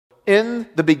in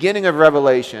the beginning of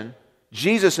Revelation,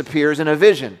 Jesus appears in a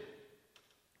vision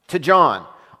to John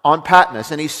on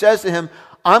Patmos, and he says to him,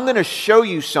 I'm going to show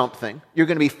you something. You're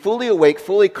going to be fully awake,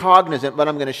 fully cognizant, but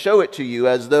I'm going to show it to you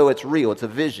as though it's real. It's a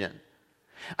vision.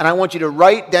 And I want you to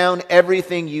write down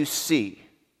everything you see.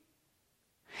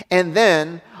 And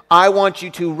then I want you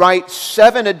to write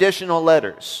 7 additional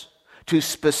letters to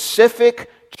specific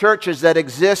churches that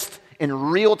exist in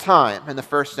real time in the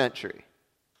first century.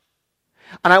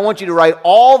 And I want you to write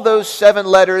all those 7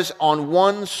 letters on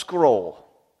one scroll.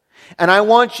 And I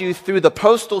want you, through the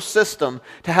postal system,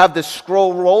 to have this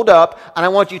scroll rolled up, and I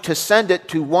want you to send it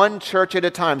to one church at a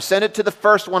time. Send it to the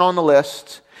first one on the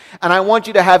list, and I want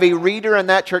you to have a reader in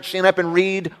that church stand up and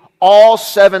read all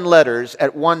 7 letters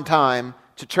at one time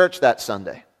to church that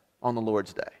Sunday on the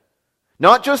Lord's Day.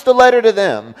 Not just a letter to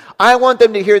them. I want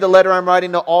them to hear the letter I'm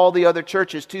writing to all the other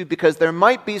churches too, because there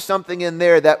might be something in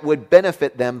there that would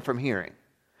benefit them from hearing.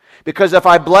 Because if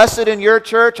I bless it in your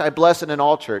church, I bless it in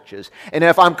all churches. And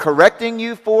if I'm correcting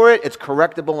you for it, it's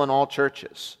correctable in all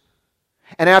churches.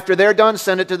 And after they're done,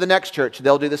 send it to the next church.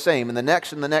 They'll do the same. And the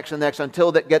next, and the next, and the next,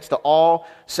 until that gets to all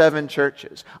 7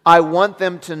 churches. I want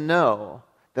them to know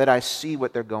that I see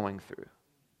what they're going through.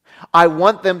 I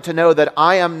want them to know that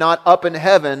I am not up in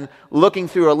heaven looking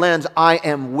through a lens. I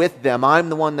am with them. I'm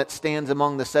the one that stands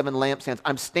among the 7 lampstands.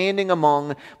 I'm standing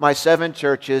among my 7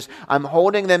 churches. I'm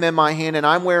holding them in my hand, and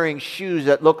I'm wearing shoes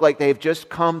that look like they've just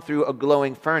come through a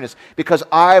glowing furnace, because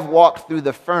I've walked through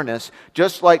the furnace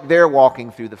just like they're walking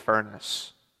through the furnace.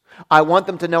 I want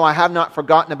them to know I have not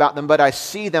forgotten about them, but I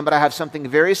see them, but I have something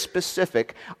very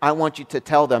specific I want you to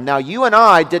tell them. Now, you and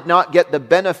I did not get the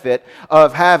benefit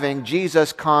of having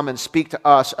Jesus come and speak to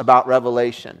us about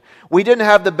Revelation. We didn't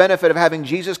have the benefit of having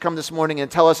Jesus come this morning and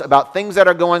tell us about things that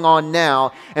are going on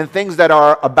now and things that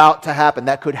are about to happen,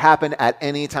 that could happen at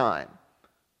any time.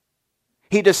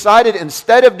 He decided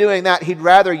instead of doing that, he'd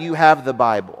rather you have the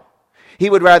Bible. He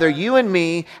would rather you and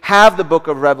me have the book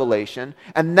of Revelation,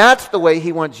 and that's the way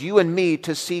he wants you and me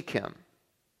to seek him.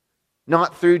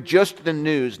 Not through just the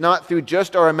news, not through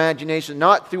just our imagination,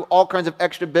 not through all kinds of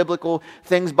extra biblical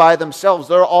things by themselves.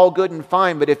 They're all good and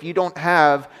fine, but if you don't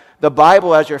have the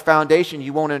Bible as your foundation,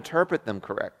 you won't interpret them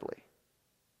correctly.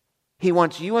 He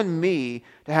wants you and me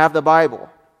to have the Bible.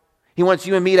 He wants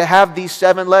you and me to have these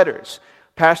 7 letters.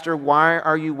 Pastor, why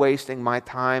are you wasting my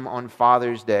time on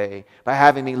Father's Day by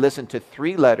having me listen to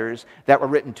 3 letters that were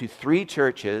written to 3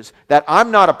 churches that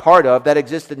I'm not a part of, that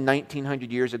existed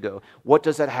 1900 years ago? What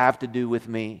does that have to do with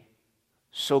me?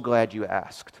 So glad you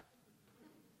asked.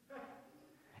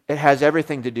 It has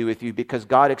everything to do with you, because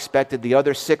God expected the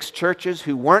other 6 churches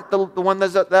who weren't the one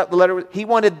that the letter, he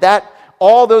wanted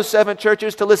all those 7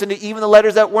 churches to listen to even the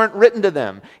letters that weren't written to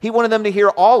them. He wanted them to hear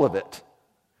all of it.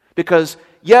 Because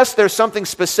yes, there's something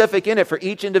specific in it for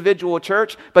each individual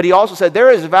church, but he also said there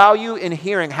is value in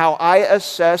hearing how I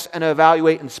assess and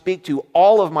evaluate and speak to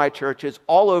all of my churches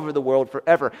all over the world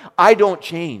forever. I don't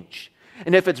change.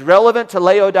 And if it's relevant to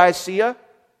Laodicea,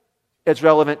 it's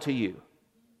relevant to you.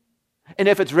 And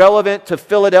if it's relevant to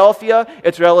Philadelphia,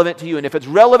 it's relevant to you. And if it's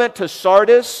relevant to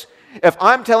Sardis, if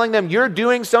I'm telling them you're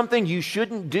doing something you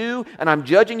shouldn't do and I'm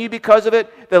judging you because of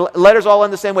it, the letter's all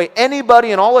in the same way.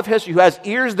 Anybody in all of history who has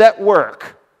ears that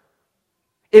work,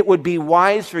 it would be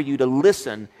wise for you to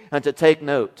listen and to take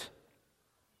note.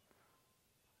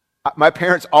 My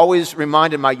parents always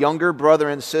reminded my younger brother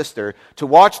and sister to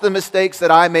watch the mistakes that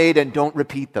I made and don't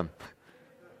repeat them.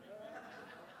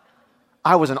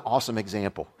 I was an awesome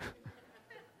example.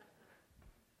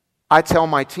 I tell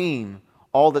my team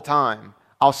all the time,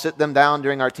 I'll sit them down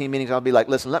during our team meetings. I'll be like,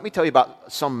 listen, let me tell you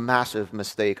about some massive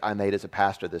mistake I made as a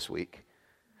pastor this week.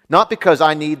 Not because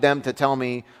I need them to tell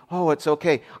me, oh, it's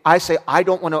okay. I say, I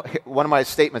don't want to, one of my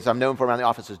statements I'm known for around the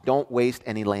office is, don't waste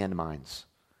any landmines.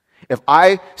 If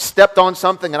I stepped on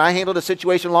something and I handled a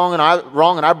situation wrong and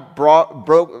I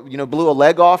blew a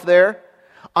leg off there,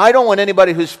 I don't want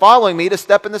anybody who's following me to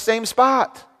step in the same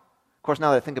spot. Of course,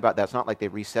 now that I think about that, it's not like they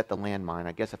reset the landmine.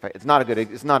 I guess it's not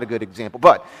a good example.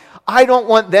 But I don't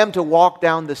want them to walk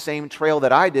down the same trail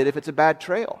that I did if it's a bad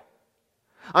trail.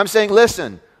 I'm saying,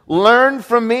 listen, learn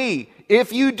from me.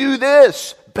 If you do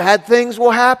this, bad things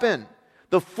will happen.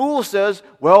 The fool says,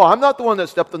 well, I'm not the one that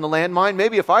stepped on the landmine.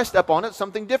 Maybe if I step on it,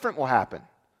 something different will happen.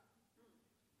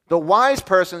 The wise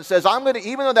person says,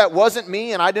 even though that wasn't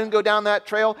me and I didn't go down that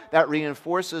trail, that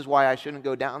reinforces why I shouldn't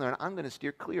go down there, and I'm going to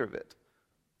steer clear of it.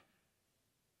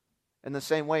 In the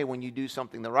same way, when you do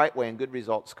something the right way and good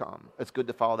results come, it's good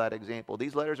to follow that example.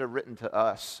 These letters are written to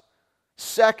us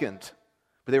second,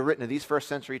 but they were written to these first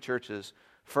century churches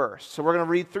first. So we're going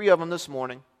to read 3 of them this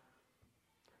morning.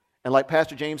 And like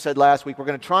Pastor James said last week, we're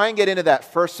going to try and get into that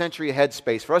first century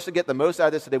headspace. For us to get the most out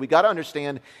of this today, we got to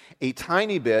understand a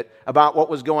tiny bit about what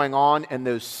was going on in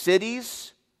those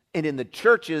cities and in the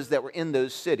churches that were in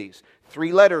those cities.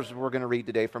 3 letters we're going to read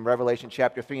today from Revelation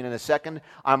chapter 3. And in a second,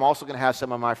 I'm also going to have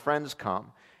some of my friends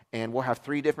come. And we'll have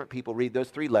 3 different people read those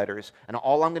 3 letters. And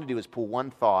all I'm going to do is pull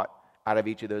one thought out of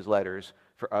each of those letters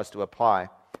for us to apply.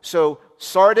 So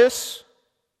Sardis,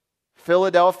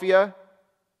 Philadelphia,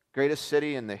 greatest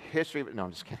city in the history. No,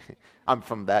 I'm just kidding. I'm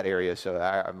from that area, so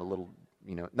I'm a little,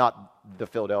 not the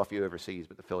Philadelphia overseas,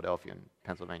 but the Philadelphia in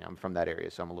Pennsylvania. I'm from that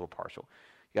area, so I'm a little partial.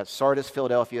 You got Sardis,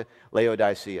 Philadelphia,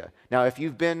 Laodicea. Now, if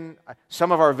you've been,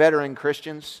 some of our veteran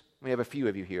Christians, we have a few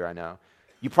of you here, I know,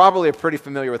 you probably are pretty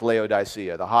familiar with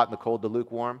Laodicea, the hot and the cold, the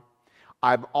lukewarm.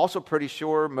 I'm also pretty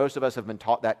sure most of us have been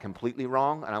taught that completely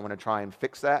wrong, and I want to try and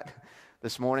fix that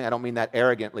this morning. I don't mean that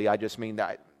arrogantly. I just mean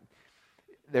that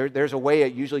there's a way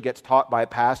it usually gets taught by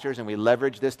pastors, and we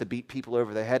leverage this to beat people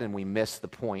over the head, and we miss the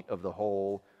point of the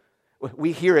whole.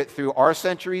 We hear it through our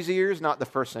century's ears, not the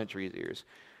first century's ears.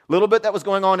 A little bit that was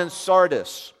going on in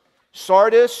Sardis.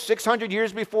 Sardis, 600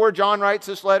 years before John writes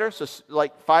this letter, so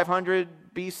like 500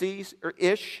 BC or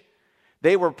ish,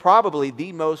 they were probably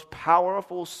the most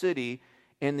powerful city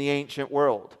in the ancient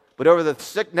world. But over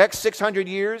the next 600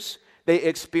 years, they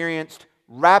experienced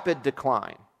rapid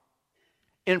decline.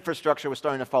 Infrastructure was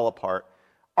starting to fall apart.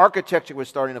 Architecture was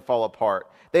starting to fall apart.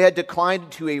 They had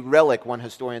declined to a relic, one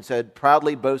historian said,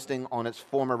 proudly boasting on its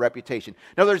former reputation.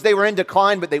 In other words, they were in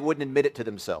decline, but they wouldn't admit it to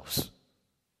themselves.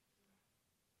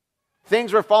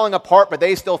 Things were falling apart, but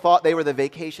they still thought they were the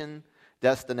vacation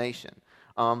destination.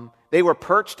 They were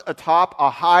perched atop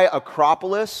a high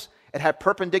acropolis. It had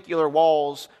perpendicular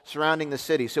walls surrounding the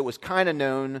city, so it was kind of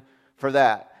known for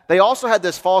that. They also had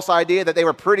this false idea that they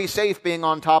were pretty safe being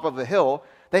on top of a hill.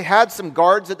 They had some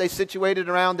guards that they situated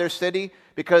around their city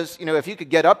because, if you could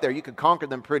get up there, you could conquer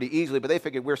them pretty easily. But they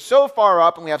figured, we're so far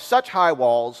up and we have such high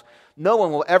walls, no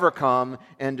one will ever come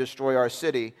and destroy our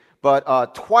city.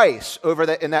 But twice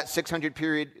in that 600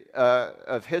 period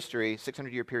of history,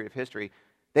 600-year period of history,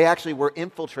 they actually were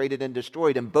infiltrated and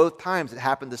destroyed. And both times it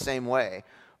happened the same way.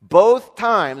 Both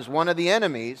times one of the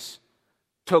enemies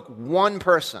took one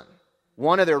person,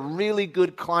 one of their really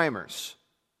good climbers,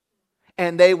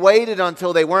 and they waited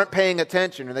until they weren't paying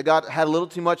attention or they had a little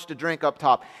too much to drink up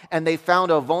top, and they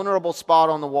found a vulnerable spot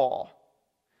on the wall.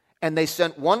 And they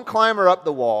sent one climber up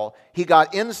the wall. He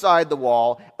got inside the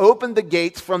wall, opened the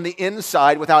gates from the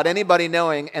inside without anybody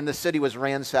knowing, and the city was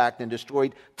ransacked and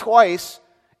destroyed twice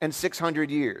in 600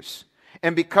 years.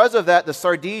 And because of that, the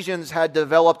Sardisians had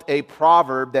developed a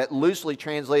proverb that loosely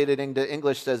translated into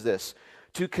English says this: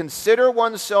 to consider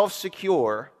oneself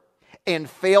secure and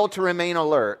fail to remain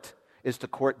alert is to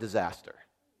court disaster.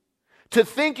 To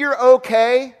think you're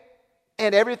okay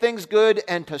and everything's good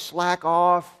and to slack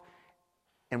off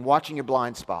and watching your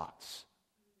blind spots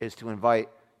is to invite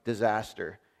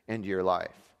disaster into your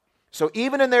life. So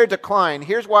even in their decline,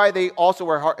 here's why they also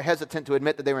were hesitant to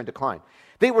admit that they were in decline.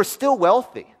 They were still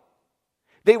wealthy.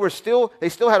 They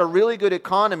still had a really good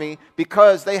economy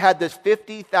because they had this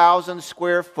 50,000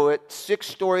 square foot,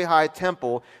 6-story high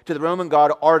temple to the Roman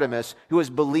god Artemis, who was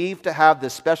believed to have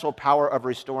the special power of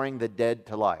restoring the dead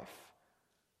to life.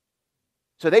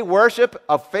 So they worship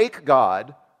a fake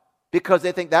god because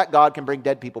they think that God can bring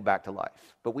dead people back to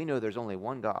life. But we know there's only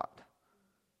one God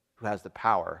who has the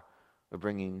power of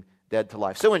bringing dead to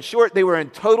life. So in short, they were in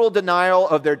total denial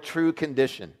of their true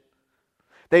condition.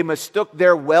 They mistook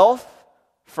their wealth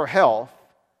for health,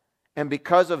 and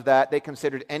because of that, they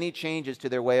considered any changes to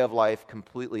their way of life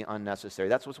completely unnecessary.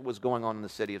 That's what was going on in the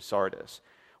city of Sardis.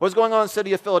 What was going on in the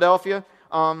city of Philadelphia?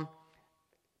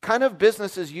 Kind of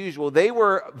business as usual. They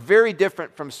were very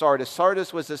different from Sardis.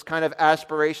 Sardis was this kind of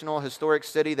aspirational, historic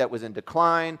city that was in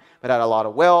decline, but had a lot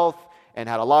of wealth and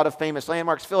had a lot of famous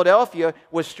landmarks. Philadelphia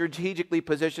was strategically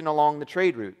positioned along the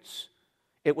trade routes.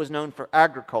 It was known for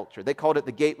agriculture. They called it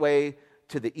the gateway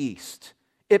to the east.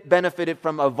 It benefited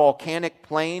from a volcanic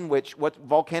plain,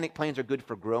 volcanic plains are good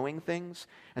for growing things.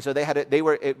 And so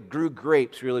it grew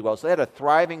grapes really well. So they had a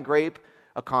thriving grape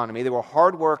economy. They were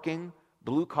hardworking,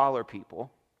 blue-collar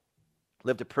people.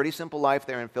 Lived a pretty simple life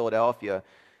there in Philadelphia.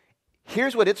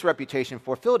 Here's what its reputation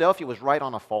for. Philadelphia was right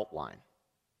on a fault line.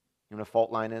 You know what a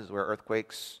fault line is? Where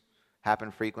earthquakes happen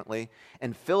frequently.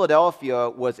 And Philadelphia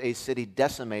was a city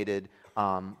decimated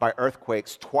by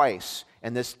earthquakes twice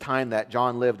in this time that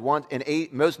John lived. Once,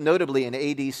 most notably in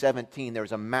AD 17, there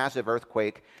was a massive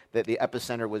earthquake that the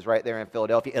epicenter was right there in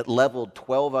Philadelphia. It leveled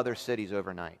 12 other cities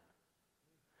overnight.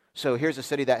 So here's a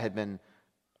city that had been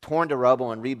torn to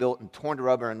rubble and rebuilt and torn to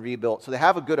rubble and rebuilt. So they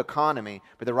have a good economy,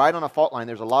 but they're right on a fault line.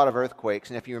 There's a lot of earthquakes.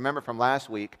 And if you remember from last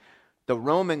week, the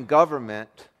Roman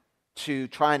government, to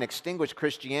try and extinguish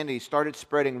Christianity, started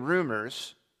spreading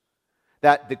rumors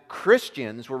that the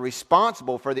Christians were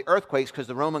responsible for the earthquakes because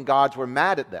the Roman gods were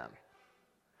mad at them.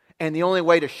 And the only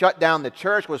way to shut down the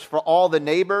church was for all the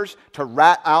neighbors to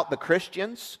rat out the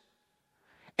Christians.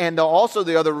 And also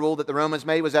the other rule that the Romans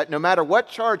made was that no matter what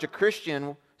charge a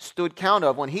Christian stood count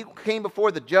of, when he came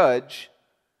before the judge,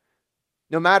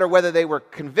 no matter whether they were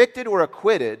convicted or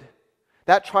acquitted,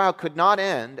 that trial could not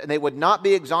end and they would not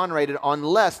be exonerated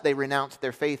unless they renounced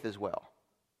their faith as well.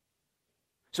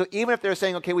 So even if they're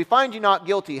saying, okay, we find you not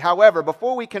guilty, however,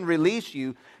 before we can release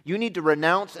you, you need to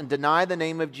renounce and deny the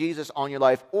name of Jesus on your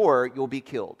life or you'll be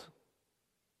killed.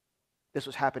 This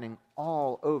was happening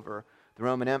all over the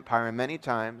Roman Empire, and many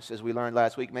times, as we learned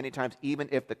last week, many times even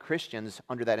if the Christians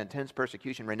under that intense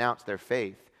persecution renounced their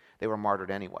faith, they were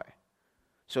martyred anyway.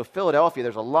 So Philadelphia,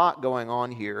 there's a lot going on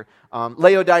here.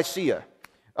 Laodicea,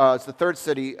 it's the third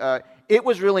city. It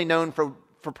was really known for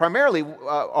primarily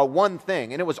one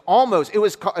thing, and it was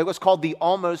called the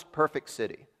almost perfect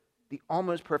city. The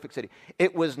almost perfect city.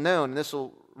 It was known, and this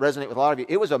will resonate with a lot of you,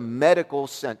 it was a medical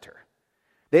center.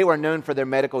 They were known for their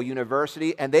medical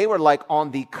university, and they were like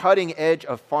on the cutting edge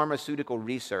of pharmaceutical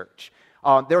research.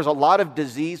 There was a lot of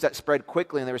disease that spread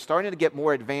quickly, and they were starting to get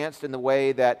more advanced in the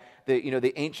way that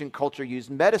the ancient culture used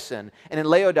medicine. And in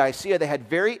Laodicea, they had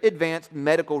very advanced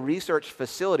medical research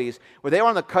facilities where they were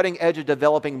on the cutting edge of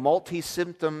developing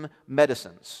multi-symptom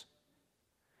medicines.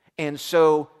 And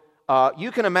so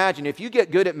you can imagine if you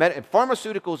get good at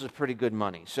pharmaceuticals is pretty good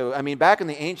money. So, I mean, back in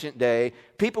the ancient day,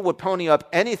 people would pony up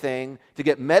anything to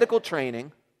get medical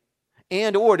training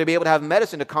and or to be able to have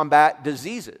medicine to combat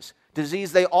diseases.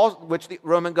 Disease which the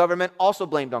Roman government also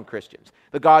blamed on Christians.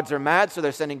 The gods are mad, so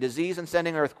they're sending disease and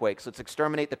sending earthquakes. Let's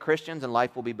exterminate the Christians and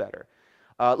life will be better.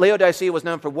 Laodicea was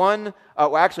known for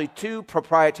two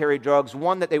proprietary drugs.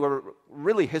 One that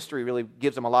history really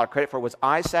gives them a lot of credit for was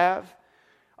eye salve.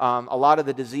 A lot of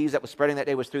the disease that was spreading that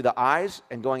day was through the eyes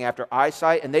and going after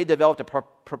eyesight, and they developed a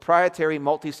proprietary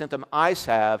multi-symptom eye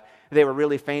salve they were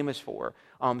really famous for.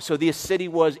 So this city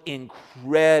was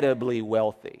incredibly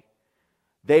wealthy.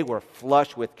 They were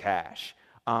flush with cash.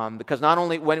 Because not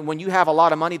only when you have a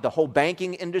lot of money, the whole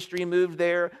banking industry moved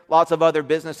there. Lots of other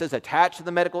businesses attached to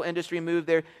the medical industry moved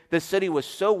there. The city was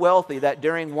so wealthy that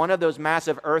during one of those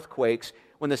massive earthquakes,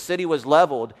 when the city was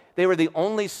leveled, they were the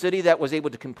only city that was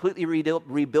able to completely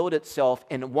rebuild itself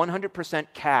in 100%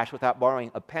 cash without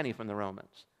borrowing a penny from the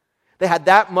Romans. They had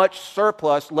that much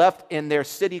surplus left in their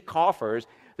city coffers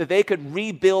that they could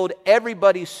rebuild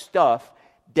everybody's stuff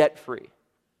debt-free.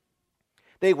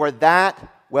 They were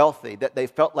that wealthy that they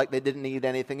felt like they didn't need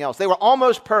anything else. They were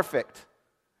almost perfect.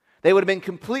 They would have been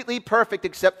completely perfect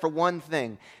except for one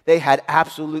thing. They had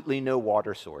absolutely no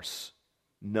water source.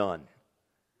 None.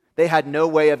 They had no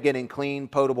way of getting clean,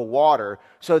 potable water,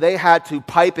 so they had to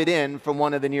pipe it in from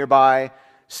one of the nearby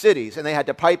cities, and they had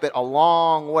to pipe it a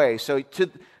long way. So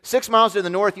 6 miles to the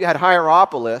north, you had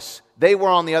Hierapolis. They were,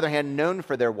 on the other hand, known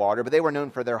for their water, but they were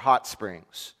known for their hot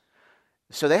springs.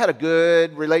 So they had a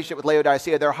good relationship with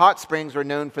Laodicea. Their hot springs were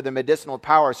known for their medicinal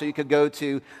power. So you could go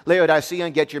to Laodicea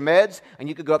and get your meds, and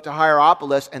you could go up to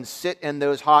Hierapolis and sit in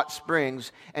those hot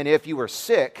springs. And if you were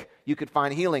sick, you could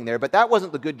find healing there. But that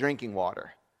wasn't the good drinking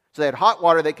water. So they had hot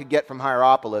water they could get from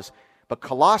Hierapolis, but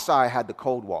Colossae had the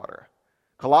cold water.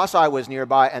 Colossae was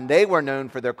nearby, and they were known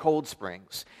for their cold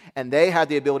springs. And they had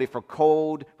the ability for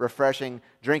cold, refreshing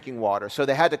drinking water. So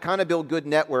they had to kind of build good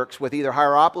networks with either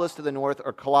Hierapolis to the north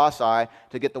or Colossae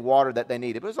to get the water that they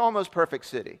needed. It was almost perfect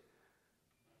city.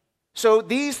 So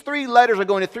these three letters are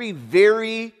going to three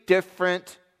very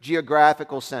different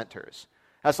geographical centers.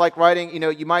 That's like writing,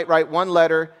 you might write one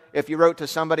letter if you wrote to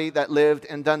somebody that lived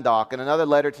in Dundalk, and another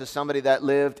letter to somebody that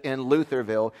lived in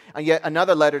Lutherville, and yet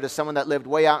another letter to someone that lived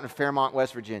way out in Fairmont,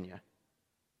 West Virginia.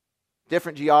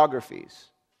 Different geographies,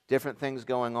 different things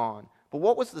going on. But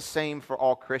what was the same for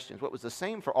all Christians? What was the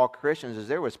same for all Christians is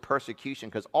there was persecution,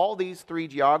 because all these three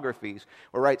geographies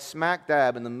were right smack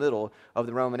dab in the middle of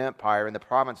the Roman Empire in the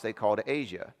province they called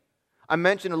Asia. I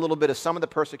mentioned a little bit of some of the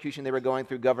persecution they were going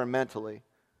through governmentally.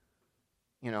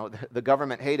 The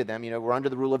government hated them. We're under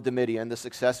the rule of Domitian, the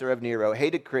successor of Nero,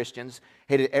 hated Christians,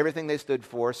 hated everything they stood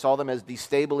for, saw them as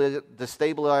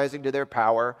destabilizing to their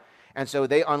power, and so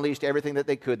they unleashed everything that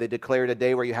they could. They declared a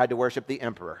day where you had to worship the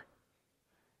emperor.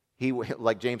 He,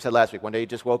 like James said last week, one day he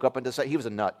just woke up and decided, he was a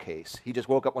nutcase. He just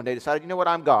woke up one day and decided, you know what,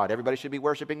 I'm God. Everybody should be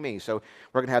worshiping me. So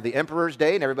we're going to have the emperor's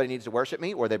day and everybody needs to worship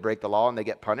me, or they break the law and they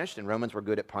get punished. And Romans were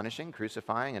good at punishing,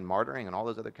 crucifying, and martyring, and all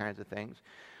those other kinds of things.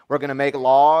 We're going to make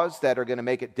laws that are going to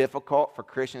make it difficult for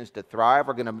Christians to thrive.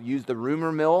 We're going to use the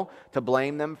rumor mill to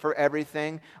blame them for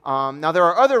everything. Now, there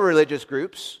are other religious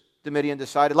groups, Domitian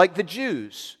decided, like the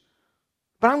Jews.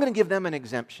 But I'm going to give them an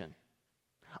exemption.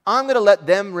 I'm going to let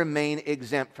them remain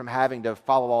exempt from having to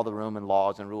follow all the Roman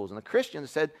laws and rules. And the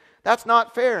Christians said, that's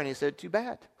not fair. And he said, too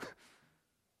bad.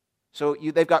 So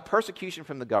they've got persecution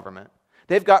from the government.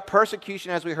 They've got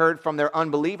persecution, as we heard, from their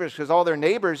unbelievers, because all their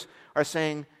neighbors are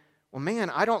saying, well, man,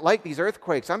 I don't like these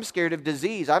earthquakes. I'm scared of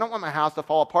disease. I don't want my house to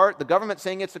fall apart. The government's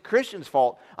saying it's the Christians'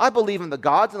 fault. I believe in the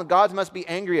gods, and the gods must be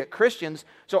angry at Christians.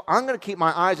 So I'm going to keep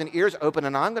my eyes and ears open,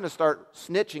 and I'm going to start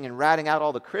snitching and ratting out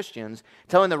all the Christians,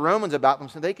 telling the Romans about them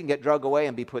so they can get dragged away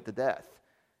and be put to death.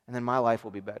 And then my life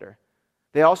will be better.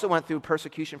 They also went through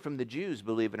persecution from the Jews,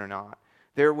 believe it or not.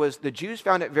 The Jews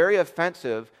found it very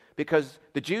offensive because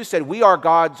the Jews said, we are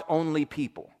God's only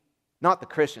people. Not the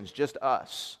Christians, just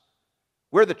us.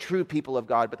 We're the true people of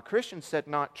God. But the Christians said,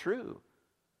 not true.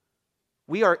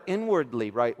 We are inwardly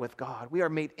right with God. We are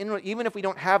made inward, even if we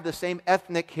don't have the same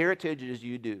ethnic heritage as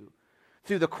you do.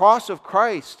 Through the cross of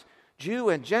Christ, Jew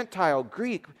and Gentile,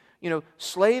 Greek,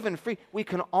 slave and free, we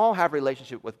can all have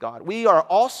relationship with God. We are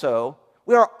also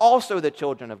the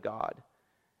children of God.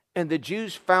 And the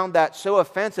Jews found that so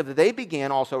offensive that they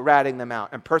began also ratting them out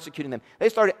and persecuting them. They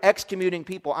started excommunicating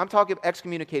people. I'm talking about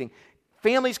excommunicating.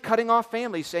 Families cutting off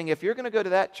families, saying, if you're going to go to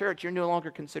that church, you're no longer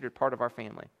considered part of our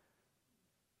family.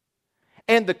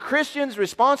 And the Christians'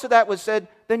 response to that was said,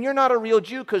 then you're not a real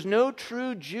Jew, because no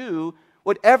true Jew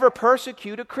would ever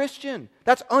persecute a Christian.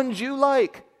 That's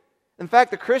un-Jew-like. In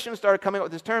fact, the Christians started coming up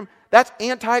with this term, that's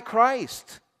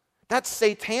antichrist. That's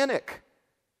satanic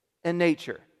in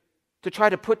nature. To try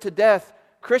to put to death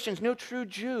Christians, no true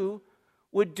Jew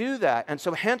would do that. And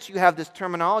so hence you have this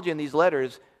terminology in these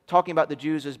letters talking about the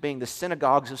Jews as being the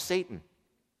synagogues of Satan.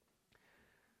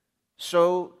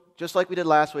 So, just like we did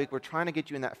last week, we're trying to get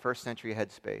you in that first century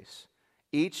headspace.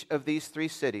 Each of these 3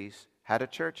 cities had a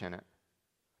church in it.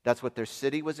 That's what their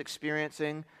city was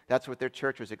experiencing. That's what their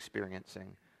church was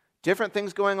experiencing. Different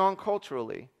things going on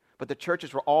culturally, but the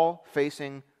churches were all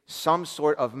facing some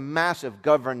sort of massive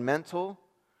governmental,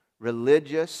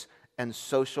 religious, and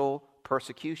social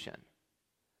persecution.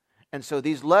 And so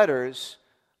these letters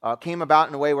came about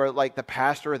in a way where, like, the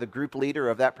pastor or the group leader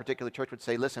of that particular church would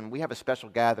say, listen, we have a special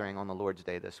gathering on the Lord's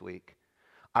Day this week.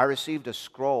 I received a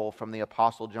scroll from the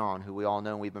Apostle John, who we all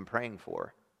know we've been praying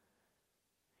for.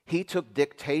 He took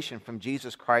dictation from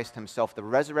Jesus Christ himself. The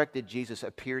resurrected Jesus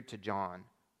appeared to John.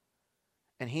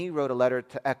 And he wrote a letter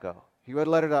to Echo. He wrote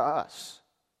a letter to us.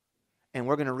 And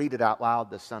we're going to read it out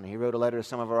loud this Sunday. He wrote a letter to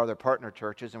some of our other partner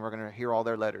churches, and we're going to hear all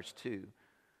their letters too.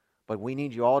 But we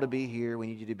need you all to be here. We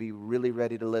need you to be really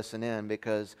ready to listen in,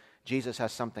 because Jesus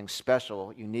has something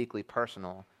special, uniquely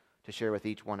personal, to share with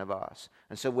each one of us.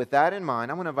 And so with that in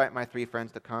mind, I'm going to invite my 3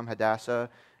 friends to come, Hadassah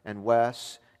and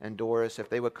Wes and Doris, if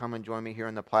they would come and join me here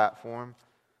on the platform.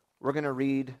 We're going to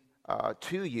read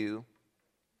to you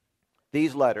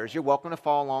these letters. You're welcome to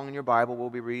follow along in your Bible. We'll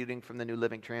be reading from the New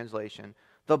Living Translation.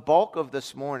 The bulk of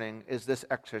this morning is this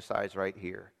exercise right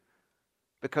here,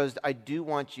 because I do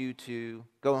want you to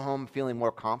go home feeling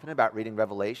more confident about reading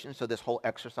Revelation, so this whole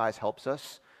exercise helps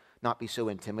us not be so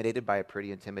intimidated by a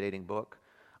pretty intimidating book.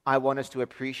 I want us to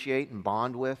appreciate and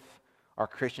bond with our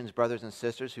Christians, brothers and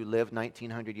sisters who lived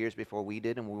 1,900 years before we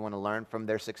did, and we want to learn from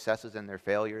their successes and their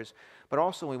failures. But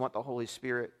also we want the Holy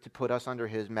Spirit to put us under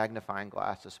His magnifying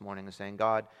glass this morning and saying,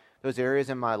 God, those areas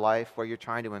in my life where you're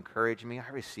trying to encourage me, I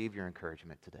receive your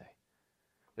encouragement today.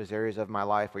 Those areas of my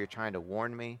life where you're trying to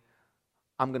warn me,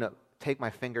 I'm going to take my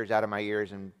fingers out of my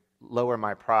ears and lower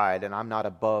my pride, and I'm not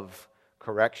above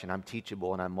correction. I'm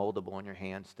teachable and I'm moldable in your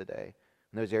hands today.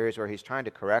 In those areas where He's trying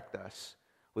to correct us,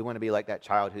 we want to be like that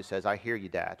child who says, I hear you,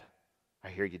 Dad. I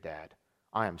hear you, Dad.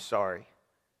 I am sorry.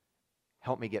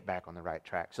 Help me get back on the right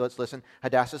track. So let's listen.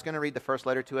 Hadassah is going to read the first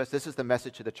letter to us. This is the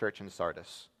message to the church in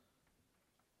Sardis.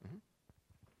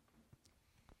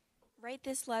 Write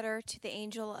this letter to the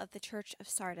angel of the church of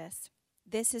Sardis.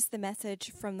 This is the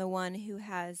message from the one who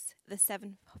has the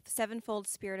sevenfold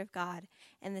Spirit of God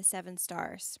and the 7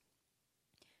 stars.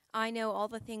 I know all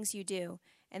the things you do,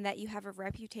 and that you have a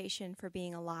reputation for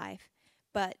being alive,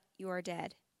 but you are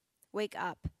dead. Wake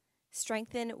up.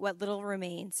 Strengthen what little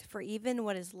remains, for even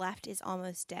what is left is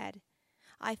almost dead.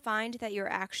 I find that your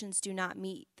actions do not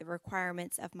meet the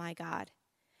requirements of my God.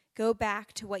 Go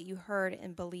back to what you heard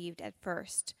and believed at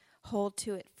first. Hold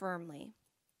to it firmly.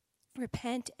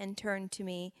 Repent and turn to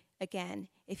me again.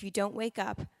 If you don't wake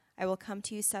up, I will come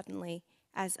to you suddenly,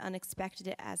 as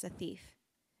unexpected as a thief.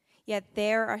 Yet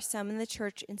there are some in the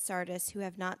church in Sardis who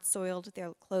have not soiled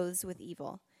their clothes with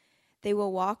evil. They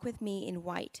will walk with me in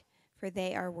white, for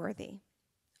they are worthy.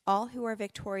 All who are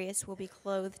victorious will be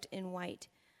clothed in white.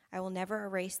 I will never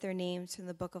erase their names from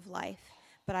the book of life,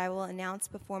 but I will announce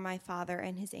before my Father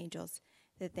and his angels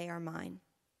that they are mine.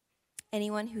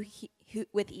 Anyone who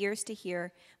with ears to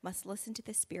hear must listen to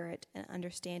the Spirit and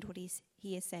understand what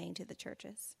he is saying to the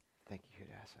churches. Thank you,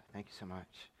 Hadassah. Thank you so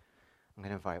much. I'm going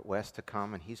to invite Wes to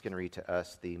come, and he's going to read to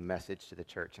us the message to the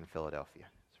church in Philadelphia.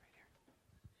 It's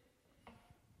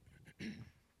right here.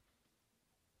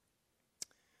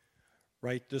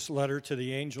 Write this letter to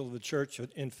the angel of the church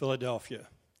in Philadelphia.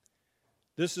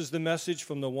 This is the message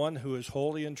from the one who is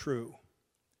holy and true,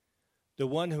 the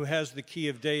one who has the key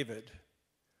of David.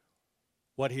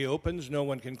 What he opens, no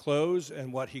one can close,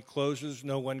 and what he closes,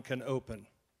 no one can open.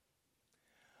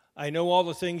 I know all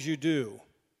the things you do,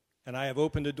 and I have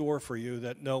opened a door for you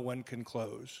that no one can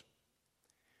close.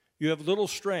 You have little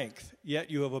strength, yet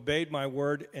you have obeyed my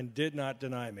word and did not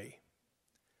deny me.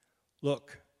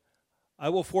 Look, I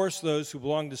will force those who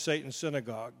belong to Satan's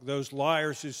synagogue, those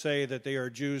liars who say that they are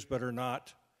Jews but are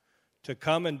not, to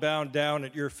come and bow down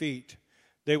at your feet.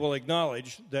 They will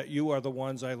acknowledge that you are the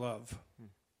ones I love.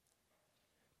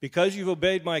 Because you've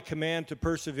obeyed my command to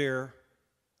persevere,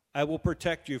 I will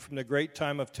protect you from the great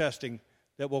time of testing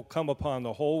that will come upon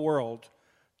the whole world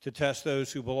to test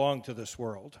those who belong to this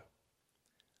world.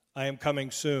 I am coming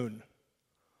soon.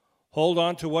 Hold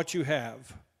on to what you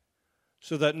have,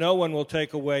 so that no one will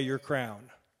take away your crown.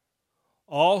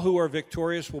 All who are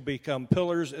victorious will become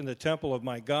pillars in the temple of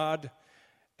my God,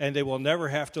 and they will never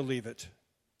have to leave it.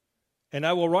 And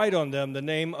I will write on them the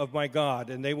name of my God,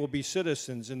 and they will be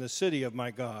citizens in the city of my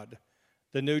God,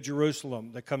 the new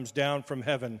Jerusalem that comes down from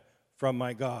heaven from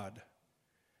my God.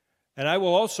 And I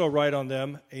will also write on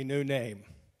them a new name.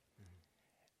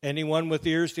 Anyone with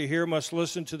ears to hear must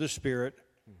listen to the Spirit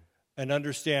and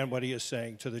understand what he is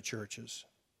saying to the churches.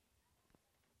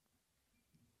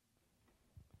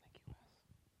 Thank you,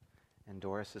 Wes. And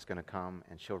Doris is going to come,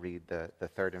 and she'll read the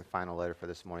third and final letter for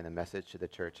this morning, the message to the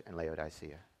church in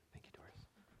Laodicea. Thank you, Doris.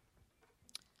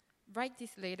 Write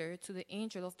this letter to the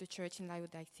angel of the church in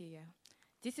Laodicea.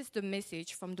 This is the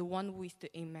message from the one who is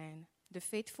the Amen, the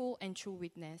faithful and true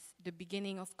witness, the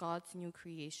beginning of God's new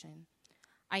creation.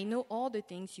 I know all the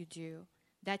things you do,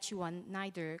 that you are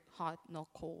neither hot nor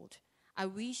cold. I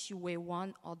wish you were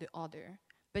one or the other.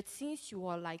 But since you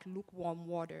are like lukewarm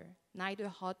water, neither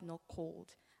hot nor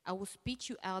cold, I will spit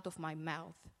you out of my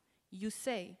mouth. You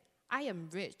say, I am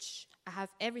rich. I have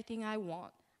everything I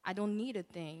want. I don't need a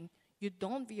thing. You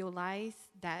don't realize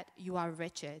that you are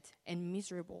wretched and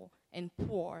miserable and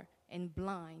poor and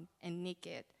blind and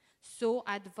naked. So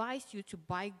I advise you to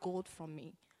buy gold from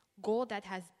me, gold that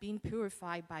has been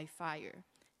purified by fire.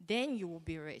 Then you will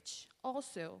be rich.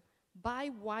 Also, buy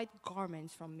white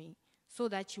garments from me, so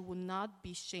that you will not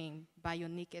be shamed by your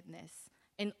nakedness,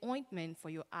 and ointment for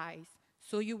your eyes,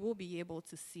 so you will be able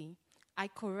to see. I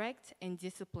correct and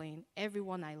discipline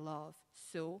everyone I love,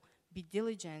 so be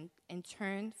diligent and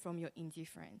turn from your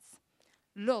indifference.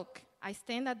 Look, I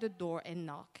stand at the door and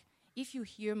knock. If you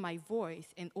hear my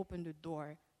voice and open the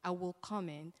door, I will come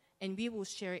in, and we will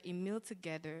share a meal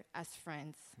together as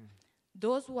friends.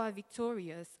 Those who are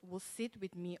victorious will sit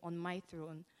with me on my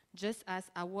throne, just as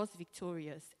I was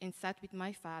victorious and sat with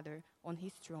my Father on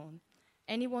his throne.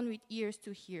 Anyone with ears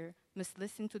to hear must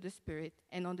listen to the Spirit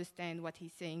and understand what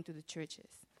he's saying to the churches.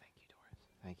 Thank you, Doris.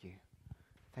 Thank you.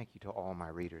 Thank you to all my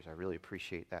readers. I really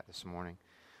appreciate that this morning.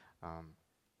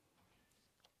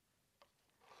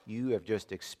 You have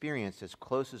just experienced as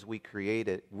close as we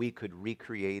could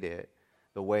recreate it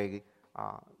the way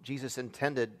Jesus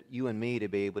intended you and me to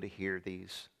be able to hear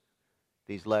these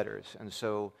letters. And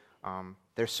so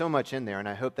there's so much in there, and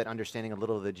I hope that understanding a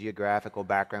little of the geographical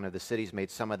background of the cities made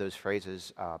some of those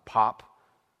phrases pop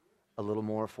a little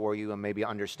more for you, and maybe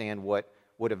understand what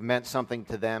would have meant something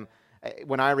to them.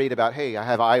 When I read about, hey, I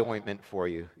have eye ointment for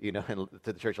you, to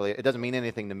the church, it doesn't mean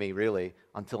anything to me really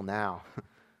until now.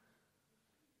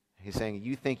 He's saying,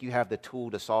 you think you have the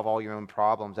tool to solve all your own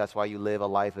problems. That's why you live a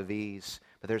life of ease.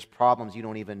 But there's problems you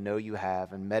don't even know you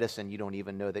have, and medicine you don't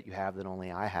even know that you have that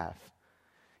only I have.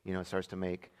 It starts to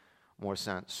make more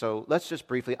sense. So let's just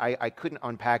briefly, I couldn't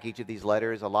unpack each of these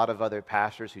letters. A lot of other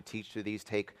pastors who teach through these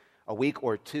take a week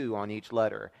or two on each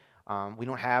letter. We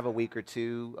don't have a week or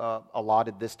two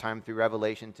allotted this time through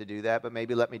Revelation to do that, but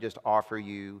maybe let me just offer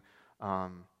you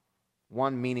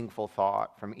one meaningful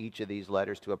thought from each of these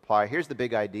letters to apply. Here's the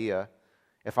big idea.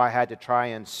 If I had to try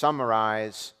and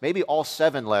summarize maybe all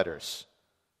 7 letters,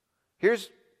 here's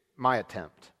my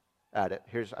attempt at it.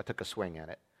 I took a swing at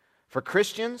it. For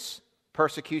Christians,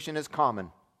 persecution is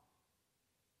common.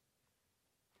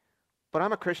 But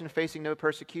I'm a Christian facing no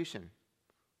persecution.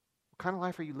 What kind of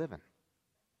life are you living?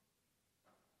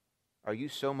 Are you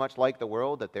so much like the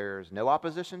world that there's no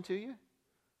opposition to you?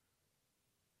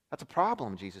 That's a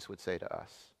problem, Jesus would say to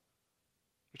us.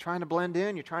 You're trying to blend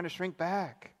in. You're trying to shrink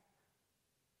back.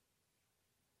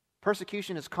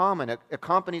 Persecution is common. It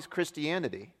accompanies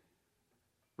Christianity.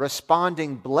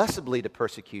 Responding blessedly to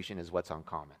persecution is what's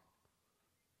uncommon.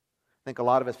 I think a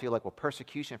lot of us feel like, well,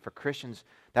 persecution for Christians,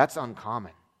 that's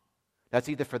uncommon. That's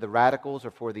either for the radicals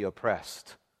or for the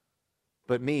oppressed.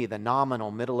 But me, the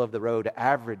nominal, middle-of-the-road,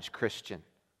 average Christian,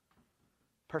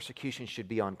 persecution should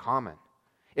be uncommon.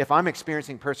 If I'm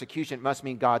experiencing persecution, it must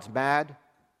mean God's mad,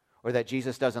 or that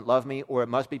Jesus doesn't love me, or it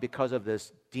must be because of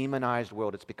this demonized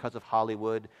world. It's because of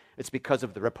Hollywood, it's because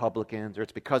of the Republicans, or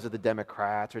it's because of the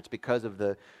Democrats, or it's because of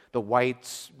the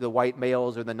whites, the white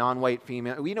males, or the non-white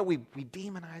female. We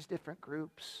demonize different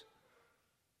groups.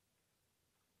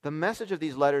 The message of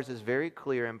these letters is very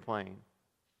clear and plain.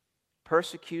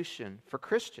 Persecution for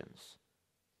Christians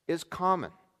is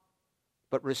common,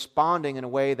 but responding in a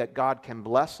way that God can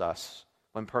bless us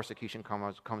when persecution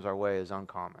comes our way is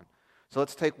uncommon. So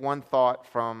let's take one thought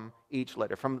from each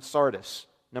letter. From Sardis,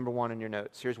 number 1 in your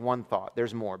notes. Here's one thought.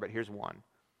 There's more, but here's one.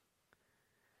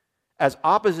 As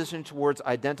opposition towards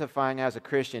identifying as a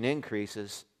Christian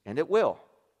increases, and it will,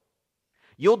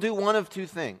 you'll do one of two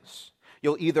things.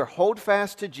 You'll either hold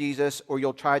fast to Jesus or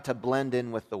you'll try to blend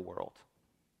in with the world.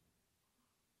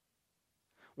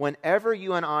 Whenever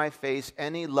you and I face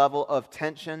any level of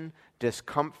tension,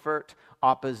 discomfort,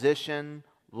 opposition,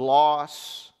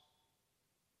 loss,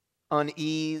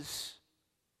 unease,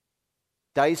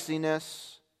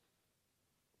 diciness,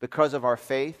 because of our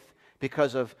faith,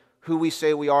 because of who we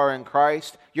say we are in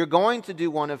Christ, you're going to do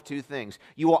one of two things.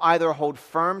 You will either hold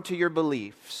firm to your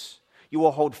beliefs, you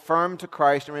will hold firm to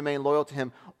Christ and remain loyal to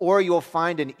Him, or you will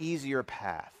find an easier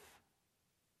path,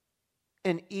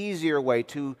 an easier way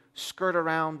to skirt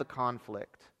around the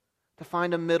conflict, to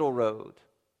find a middle road.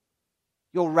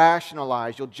 You'll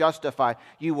rationalize, you'll justify,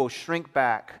 you will shrink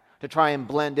back to try and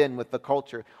blend in with the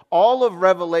culture. All of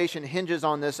Revelation hinges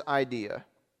on this idea.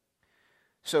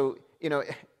 So,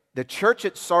 the church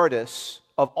at Sardis,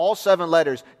 of all 7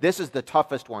 letters, this is the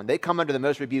toughest one. They come under the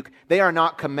most rebuke. They are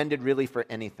not commended really for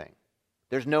anything.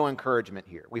 There's no encouragement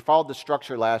here. We followed the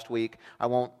structure last week. I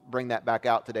won't bring that back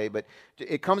out today, but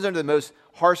it comes under the most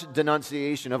harsh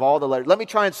denunciation of all the letters. Let me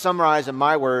try and summarize in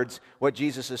my words what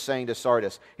Jesus is saying to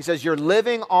Sardis. He says, you're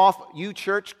living off, you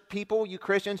church people, you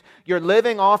Christians, you're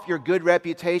living off your good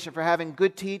reputation for having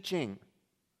good teaching,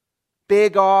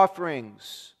 big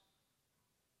offerings,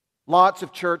 lots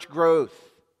of church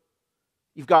growth.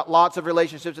 You've got lots of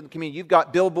relationships in the community. You've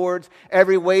got billboards.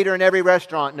 Every waiter in every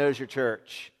restaurant knows your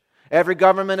church. Every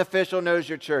government official knows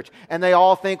your church, and they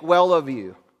all think well of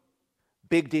you.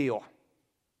 Big deal.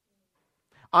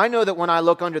 I know that when I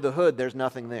look under the hood, there's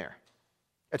nothing there.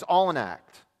 It's all an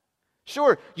act.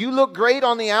 Sure, you look great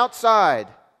on the outside,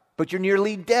 but you're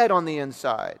nearly dead on the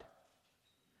inside.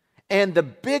 And the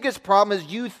biggest problem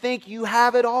is you think you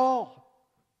have it all.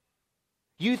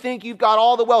 You think you've got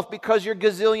all the wealth because you're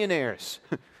gazillionaires.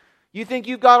 You think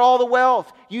you've got all the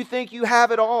wealth. You think you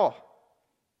have it all.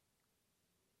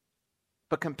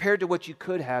 But compared to what you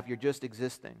could have, you're just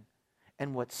existing.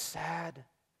 And what's sad,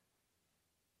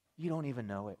 you don't even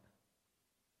know it.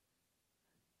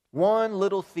 One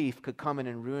little thief could come in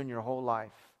and ruin your whole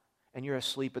life, and you're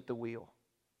asleep at the wheel.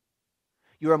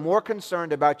 You are more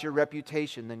concerned about your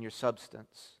reputation than your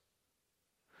substance.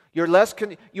 You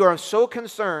are so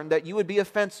concerned that you would be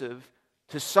offensive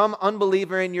to some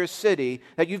unbeliever in your city,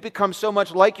 that you've become so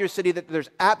much like your city that there's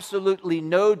absolutely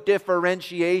no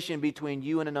differentiation between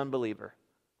you and an unbeliever.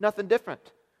 Nothing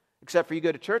different, except for you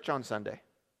go to church on Sunday.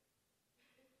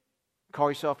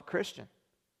 Call yourself a Christian.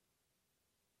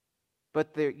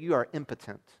 But you are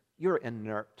impotent. You're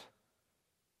inert.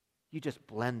 You just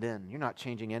blend in. You're not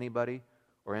changing anybody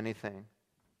or anything.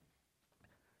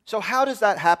 So how does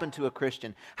that happen to a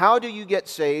Christian? How do you get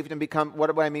saved and become,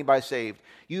 what do I mean by saved?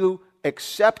 You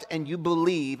accept and you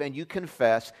believe and you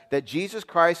confess that Jesus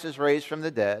Christ is raised from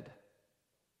the dead.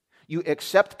 You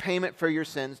accept payment for your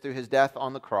sins through His death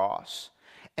on the cross.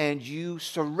 And you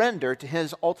surrender to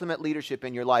His ultimate leadership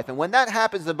in your life. And when that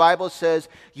happens, the Bible says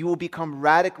you will become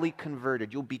radically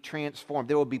converted. You'll be transformed.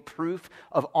 There will be proof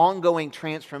of ongoing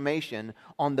transformation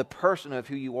on the person of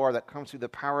who you are that comes through the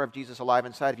power of Jesus alive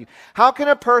inside of you. How can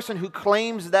a person who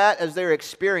claims that as their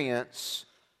experience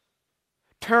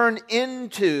turn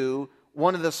into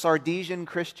one of the Sardisian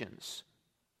Christians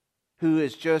who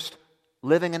is just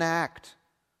living an act?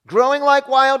 Growing like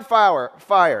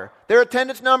wildfire. Their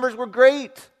attendance numbers were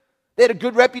great. They had a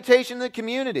good reputation in the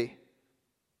community.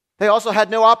 They also had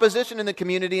no opposition in the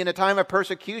community in a time of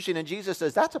persecution, and Jesus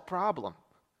says that's a problem.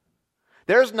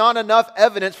 There's not enough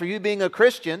evidence for you being a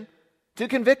Christian to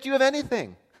convict you of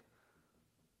anything.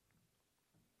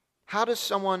 How does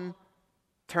someone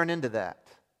turn into that?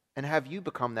 And have you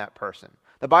become that person?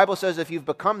 The Bible says if you've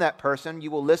become that person, you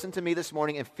will listen to me this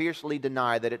morning and fiercely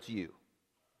deny that it's you.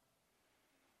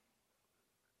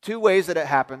 Two ways that it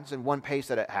happens and one pace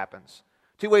that it happens.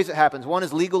 Two ways it happens. One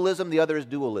is legalism, the other is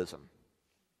dualism.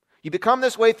 You become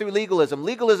this way through legalism.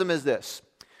 Legalism is this.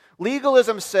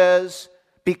 Legalism says,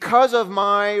 because of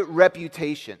my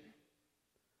reputation,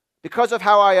 because of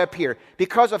how I appear,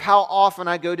 because of how often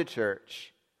I go to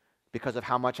church, because of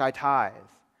how much I tithe,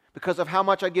 because of how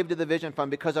much I give to the Vision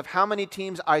Fund, because of how many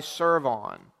teams I serve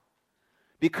on,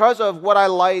 because of what I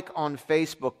like on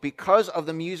Facebook, because of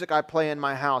the music I play in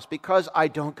my house, because I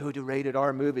don't go to rated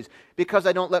R movies, because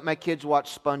I don't let my kids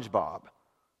watch SpongeBob.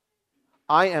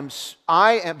 I am,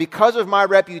 because of my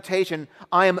reputation,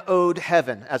 I am owed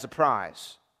heaven as a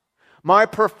prize. My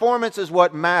performance is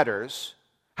what matters.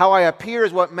 How I appear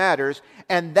is what matters.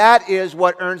 And that is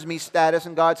what earns me status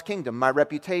in God's kingdom, my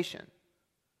reputation.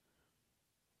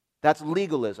 That's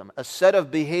legalism. A set of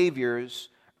behaviors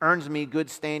earns me good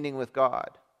standing with God.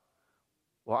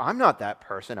 Well, I'm not that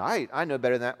person. I know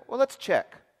better than that. Well, let's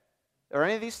check. Are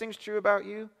any of these things true about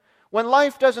you? When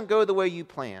life doesn't go the way you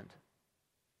planned,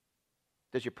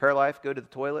 does your prayer life go to the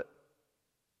toilet?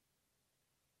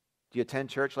 Do you attend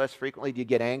church less frequently? Do you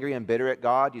get angry and bitter at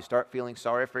God? Do you start feeling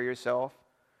sorry for yourself?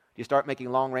 Do you start making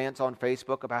long rants on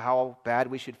Facebook about how bad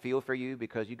we should feel for you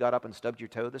because you got up and stubbed your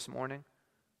toe this morning?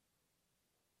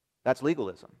 That's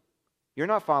legalism. You're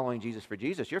not following Jesus for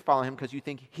Jesus. You're following Him because you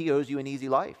think He owes you an easy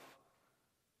life.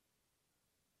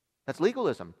 That's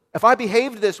legalism. If I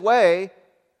behaved this way,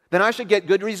 then I should get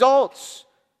good results.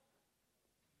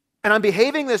 And I'm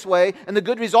behaving this way, and the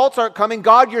good results aren't coming.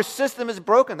 God, your system is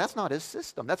broken. That's not His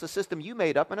system. That's a system you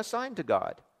made up and assigned to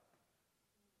God.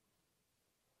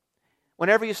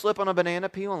 Whenever you slip on a banana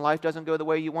peel and life doesn't go the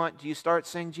way you want, do you start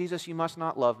saying, Jesus, you must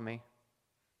not love me?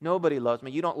 Nobody loves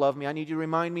me. You don't love me. I need you to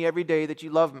remind me every day that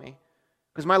you love me.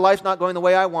 Because my life's not going the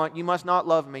way I want. You must not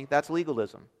love me. That's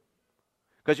legalism.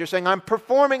 Because you're saying, I'm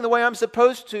performing the way I'm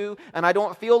supposed to, and I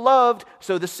don't feel loved,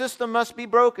 so the system must be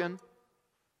broken.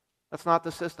 That's not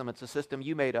the system. It's a system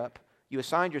you made up, you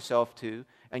assigned yourself to,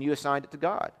 and you assigned it to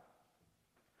God.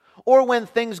 Or when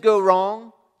things go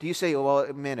wrong, do you say,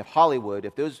 well, man,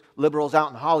 if those liberals out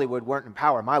in Hollywood weren't in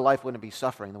power, my life wouldn't be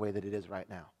suffering the way that it is right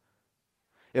now.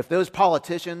 If those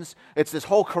politicians, it's this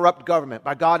whole corrupt government.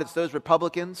 By God, it's those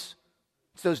Republicans,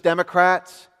 it's those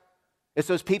Democrats, it's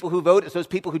those people who vote, it's those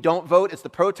people who don't vote, it's the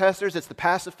protesters, it's the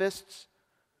pacifists.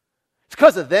 It's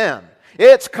because of them.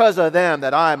 It's because of them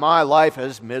that my life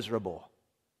is miserable.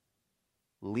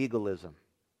 Legalism.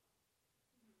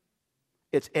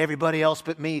 It's everybody else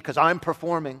but me because I'm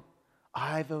performing.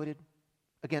 I voted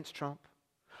against Trump.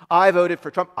 I voted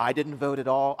for Trump. I didn't vote at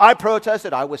all. I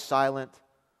protested. I was silent.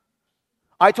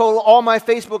 I told all my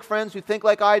Facebook friends who think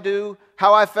like I do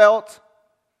how I felt.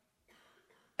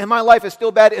 And my life is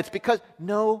still bad. It's because,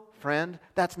 no, friend,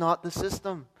 that's not the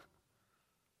system.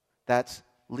 That's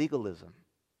legalism.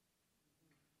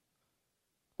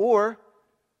 Or,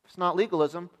 if it's not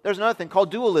legalism, there's another thing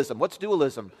called dualism. What's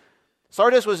dualism?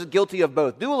 Sardis was guilty of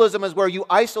both. Dualism is where you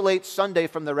isolate Sunday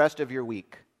from the rest of your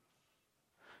week.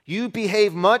 You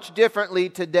behave much differently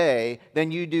today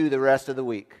than you do the rest of the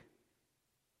week.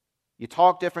 You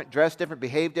talk different, dress different,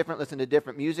 behave different, listen to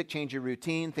different music, change your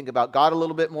routine, think about God a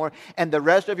little bit more, and the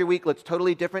rest of your week looks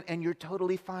totally different, and you're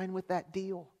totally fine with that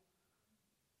deal.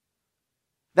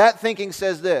 That thinking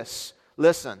says this,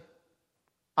 listen,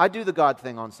 I do the God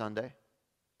thing on Sunday.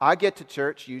 I get to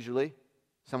church usually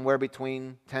somewhere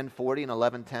between 10:40 and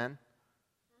 11:10.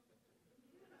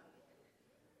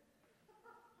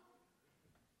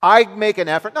 I make an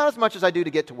effort, not as much as I do to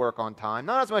get to work on time,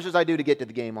 not as much as I do to get to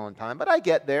the game on time, but I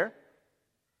get there.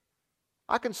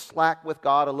 I can slack with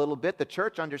God a little bit. The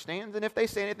church understands, and if they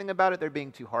say anything about it, they're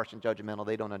being too harsh and judgmental.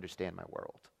 They don't understand my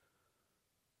world.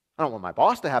 I don't want my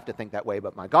boss to have to think that way,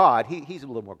 but my God, he's a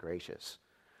little more gracious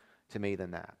to me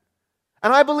than that.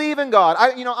 And I believe in God.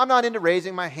 I'm not into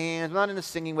raising my hands. I'm not into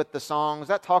singing with the songs.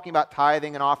 That talking about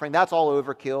tithing and offering, that's all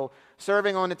overkill.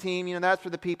 Serving on a team, that's for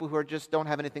the people who just don't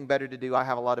have anything better to do. I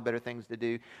have a lot of better things to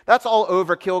do. That's all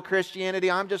overkill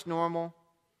Christianity. I'm just normal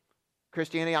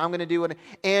Christianity. I'm going to do it.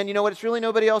 And you know what? It's really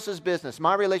nobody else's business.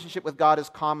 My relationship with God is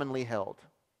commonly held.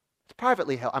 It's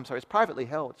privately held. It's privately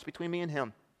held. It's between me and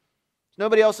Him. It's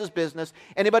nobody else's business.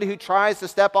 Anybody who tries to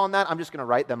step on that, I'm just going to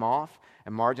write them off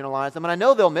and marginalize them. And I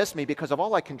know they'll miss me because of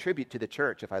all I contribute to the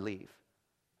church if I leave.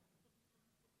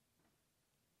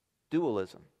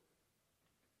 Dualism.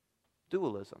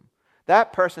 dualism.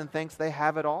 That person thinks they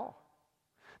have it all.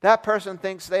 That person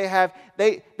thinks there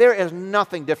is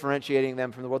nothing differentiating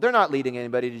them from the world. They're not leading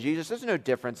anybody to Jesus. There's no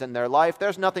difference in their life.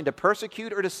 There's nothing to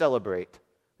persecute or to celebrate.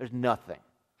 There's nothing.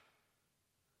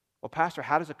 Well, Pastor,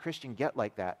 how does a Christian get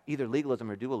like that? Either legalism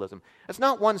or dualism. It's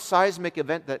not one seismic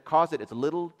event that caused it. It's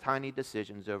little tiny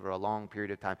decisions over a long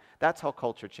period of time. That's how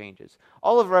culture changes.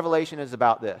 All of Revelation is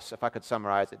about this, if I could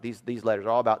summarize it. These letters are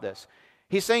all about this.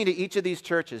 He's saying to each of these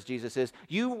churches, Jesus says,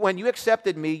 when you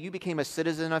accepted me, you became a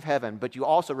citizen of heaven, but you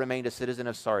also remained a citizen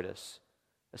of Sardis,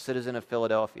 a citizen of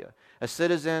Philadelphia, a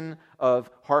citizen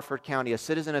of Harford County, a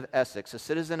citizen of Essex, a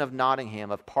citizen of Nottingham,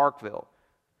 of Parkville.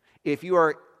 If you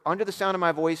are under the sound of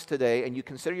my voice today and you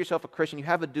consider yourself a Christian, you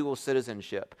have a dual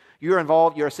citizenship. You're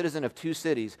a citizen of two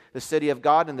cities, the city of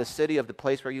God and the city of the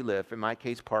place where you live, in my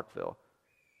case, Parkville.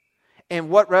 And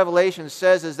what Revelation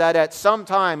says is that at some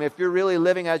time, if you're really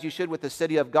living as you should with the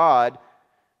city of God,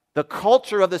 the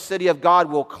culture of the city of God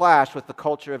will clash with the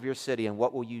culture of your city. And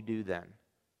what will you do then?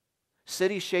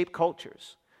 Cities shape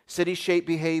cultures. Cities shape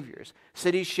behaviors.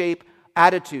 Cities shape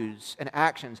attitudes and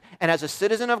actions. And as a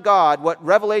citizen of God, what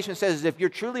Revelation says is if you're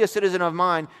truly a citizen of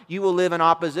mine, you will live in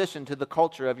opposition to the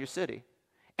culture of your city.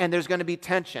 And there's going to be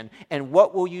tension. And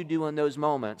what will you do in those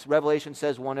moments? Revelation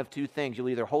says one of two things. You'll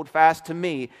either hold fast to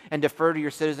me and defer to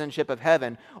your citizenship of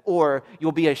heaven, or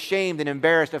you'll be ashamed and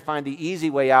embarrassed to find the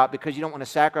easy way out because you don't want to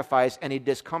sacrifice any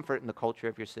discomfort in the culture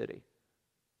of your city.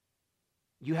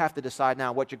 You have to decide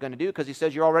now what you're going to do, because he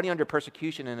says you're already under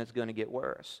persecution and it's going to get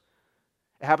worse.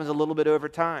 It happens a little bit over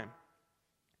time.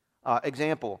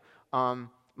 Example,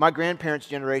 my grandparents'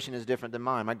 generation is different than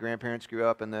mine. My grandparents grew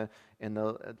up in the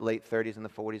late 30s and the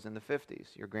 40s and the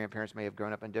 50s. Your grandparents may have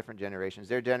grown up in different generations.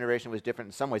 Their generation was different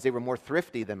in some ways. They were more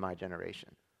thrifty than my generation.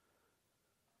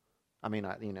 I mean,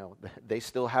 they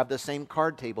still have the same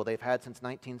card table they've had since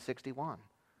 1961.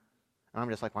 And I'm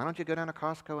just like, why don't you go down to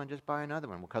Costco and just buy another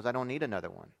one? Because I don't need another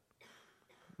one.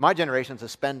 My generation's a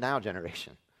spend now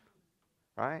generation,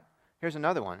 right? Here's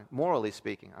another one. Morally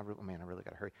speaking, I really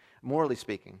got to hurry. Morally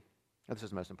speaking, this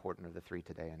is the most important of the three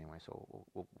today anyway, so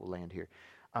we'll land here.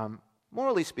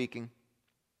 Morally speaking,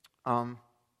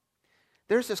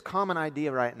 there's this common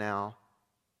idea right now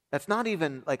that's not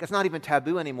even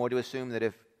taboo anymore to assume that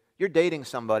if you're dating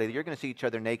somebody, that you're going to see each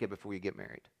other naked before you get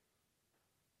married.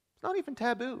 It's not even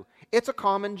taboo. It's a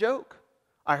common joke.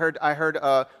 I heard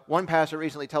one pastor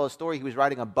recently tell a story. He was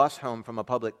riding a bus home from a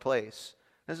public place.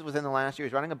 This was within the last year. He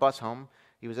was riding a bus home.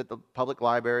 He was at the public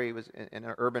library. He was in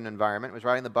an urban environment. He was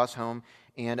riding the bus home.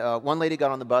 And one lady got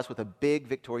on the bus with a big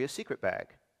Victoria's Secret bag.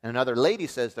 And another lady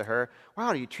says to her,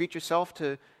 wow, do you treat yourself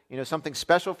to something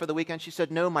special for the weekend? She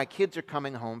said, no, my kids are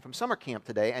coming home from summer camp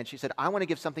today. And she said, I want to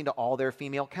give something to all their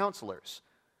female counselors.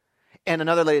 And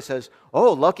another lady says,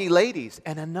 oh, lucky ladies.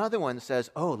 And another one says,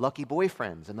 oh, lucky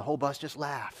boyfriends. And the whole bus just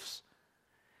laughs.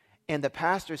 And the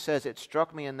pastor says, it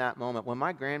struck me in that moment when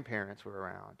my grandparents were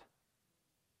around.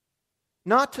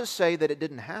 Not to say that it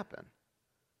didn't happen,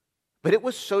 but it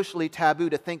was socially taboo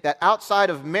to think that outside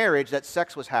of marriage that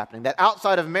sex was happening, that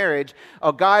outside of marriage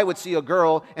a guy would see a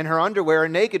girl in her underwear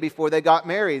and naked before they got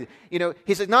married.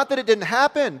 He said, not that it didn't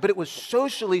happen, but it was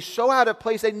socially so out of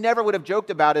place they never would have joked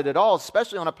about it at all,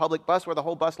 especially on a public bus where the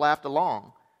whole bus laughed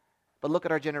along. But look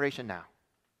at our generation now.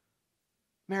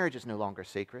 Marriage is no longer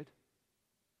sacred.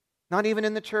 Not even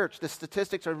in the church. The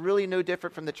statistics are really no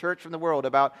different from the church, from the world,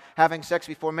 about having sex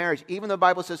before marriage. Even though the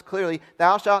Bible says clearly,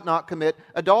 thou shalt not commit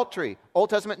adultery. Old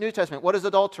Testament, New Testament. What is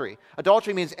adultery?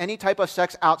 Adultery means any type of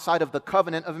sex outside of the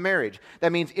covenant of marriage.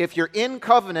 That means if you're in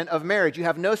covenant of marriage, you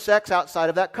have no sex outside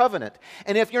of that covenant.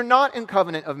 And if you're not in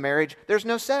covenant of marriage, there's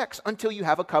no sex until you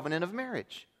have a covenant of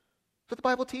marriage. That's what the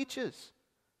Bible teaches.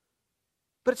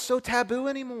 But it's so taboo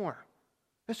anymore.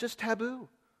 It's just taboo.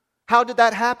 How did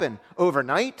that happen?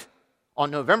 Overnight? On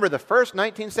November the 1st,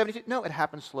 1972? No, it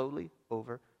happened slowly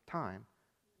over time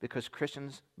because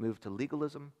Christians moved to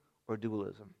legalism or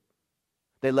dualism.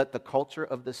 They let the culture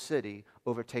of the city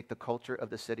overtake the culture of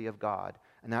the city of God,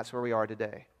 and that's where we are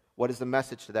today. What is the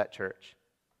message to that church?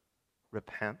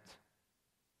 Repent.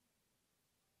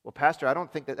 Well, Pastor, I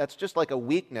don't think that's just like a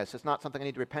weakness. It's not something I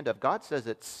need to repent of. God says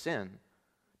it's sin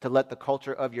to let the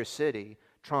culture of your city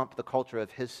trump the culture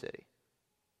of his city.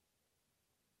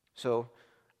 So,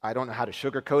 I don't know how to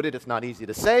sugarcoat it. It's not easy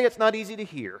to say. It's not easy to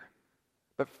hear.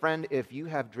 But friend, if you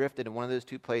have drifted in one of those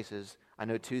two places, I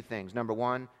know two things. Number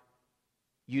one,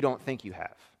 you don't think you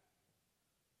have.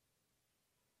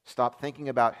 Stop thinking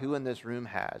about who in this room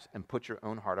has and put your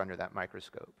own heart under that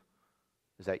microscope.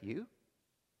 Is that you?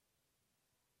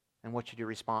 And what should your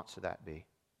response to that be?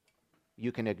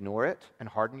 You can ignore it and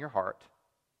harden your heart,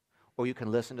 or you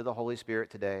can listen to the Holy Spirit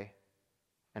today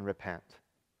and repent.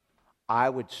 I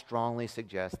would strongly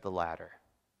suggest the latter.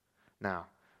 Now,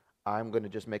 I'm going to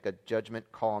just make a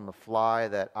judgment call on the fly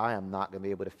that I am not going to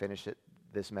be able to finish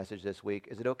this message this week.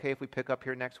 Is it okay if we pick up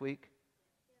here next week?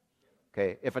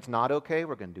 Okay, if it's not okay,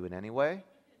 we're going to do it anyway.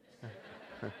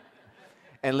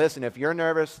 And listen, if you're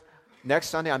nervous, next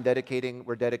Sunday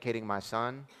we're dedicating my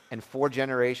son, and 4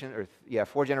 generations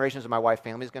of my wife's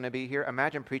family is going to be here.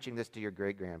 Imagine preaching this to your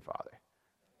great-grandfather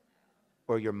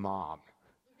or your mom.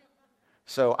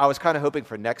 So I was kind of hoping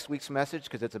for next week's message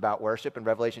because it's about worship in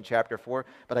Revelation chapter 4,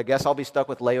 but I guess I'll be stuck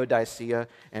with Laodicea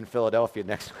and Philadelphia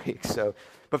next week.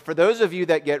 But for those of you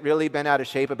that get really bent out of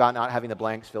shape about not having the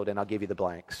blanks filled in, I'll give you the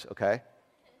blanks, okay?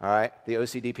 All right? The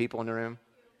OCD people in the room?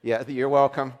 Yeah, you're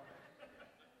welcome.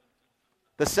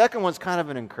 The second one's kind of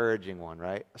an encouraging one,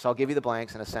 right? So I'll give you the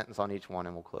blanks and a sentence on each one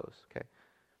and we'll close, okay?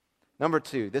 Number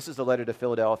 2, this is the letter to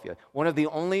Philadelphia. One of the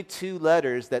only 2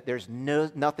 letters that there's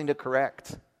nothing to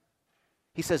correct.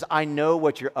 He says, I know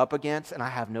what you're up against and I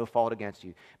have no fault against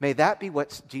you. May that be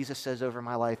what Jesus says over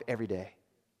my life every day.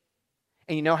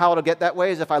 And you know how it'll get that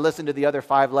way is if I listen to the other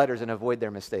 5 letters and avoid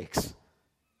their mistakes.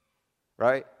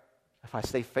 Right? If I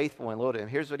stay faithful and loyal to him.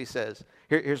 Here's what he says.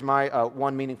 Here's my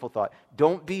one meaningful thought.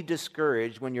 Don't be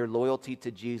discouraged when your loyalty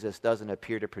to Jesus doesn't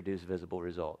appear to produce visible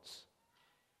results.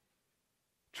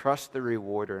 Trust the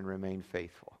rewarder and remain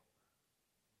faithful.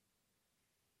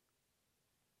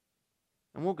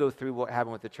 And we'll go through what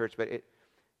happened with the church, but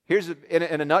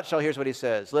in a nutshell, here's what he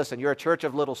says. Listen, you're a church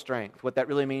of little strength. What that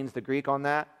really means, the Greek on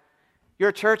that, you're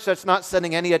a church that's not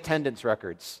setting any attendance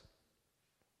records.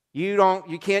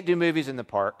 You can't do movies in the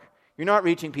park. You're not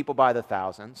reaching people by the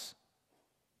thousands.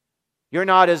 You're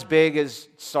not as big as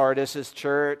Sardis'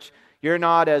 church. You're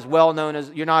not as well known as,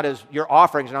 your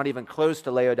offerings are not even close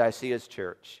to Laodicea's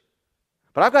church.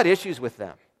 But I've got issues with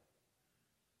them.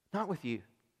 Not with you.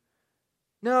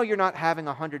 No, you're not having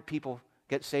 100 people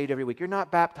get saved every week. You're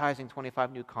not baptizing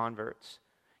 25 new converts.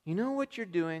 You know what you're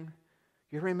doing?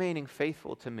 You're remaining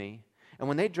faithful to me. And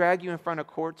when they drag you in front of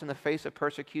courts in the face of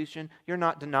persecution, you're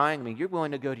not denying me. You're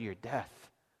willing to go to your death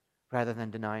rather than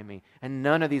deny me. And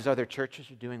none of these other churches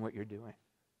are doing what you're doing.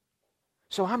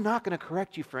 So I'm not going to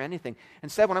correct you for anything.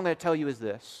 Instead, what I'm going to tell you is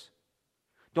this.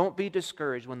 Don't be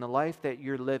discouraged when the life that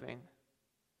you're living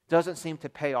doesn't seem to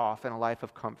pay off in a life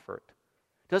of comfort.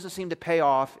 Doesn't seem to pay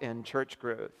off in church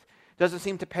growth. Doesn't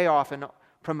seem to pay off in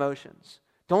promotions.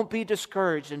 Don't be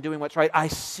discouraged in doing what's right. I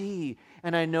see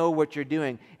and I know what you're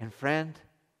doing. And friend,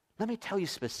 let me tell you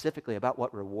specifically about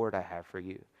what reward I have for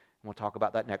you. And we'll talk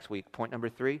about that next week. Point number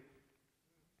 3.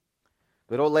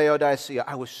 Good old Laodicea.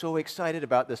 I was so excited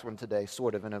about this one today,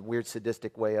 sort of in a weird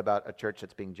sadistic way about a church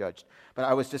that's being judged. But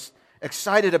I was just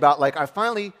excited about,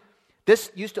 this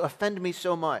used to offend me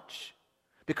so much.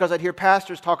 Because I'd hear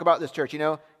pastors talk about this church.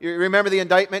 You remember the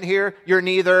indictment here? You're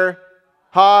neither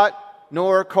hot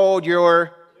nor cold.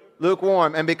 You're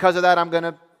lukewarm. And because of that, I'm going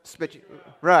to spit you.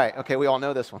 Right. Okay, we all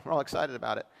know this one. We're all excited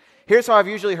about it. Here's how I've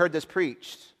usually heard this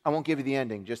preached. I won't give you the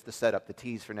ending, just the setup, the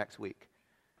tease for next week.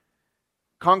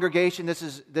 Congregation, this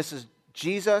is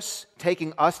Jesus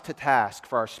taking us to task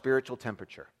for our spiritual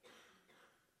temperature.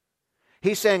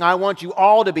 He's saying, I want you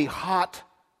all to be hot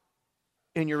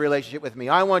in your relationship with me.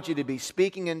 I want you to be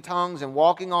speaking in tongues and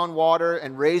walking on water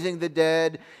and raising the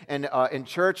dead. And in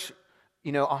church,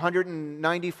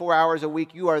 194 hours a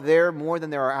week, you are there more than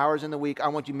there are hours in the week. I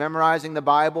want you memorizing the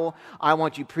Bible. I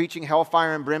want you preaching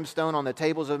hellfire and brimstone on the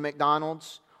tables of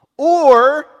McDonald's.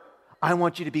 Or I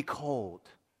want you to be cold.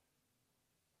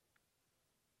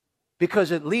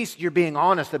 Because at least you're being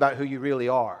honest about who you really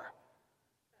are.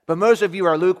 But most of you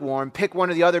are lukewarm. Pick one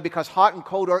or the other because hot and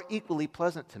cold are equally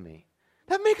pleasant to me.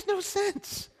 That makes no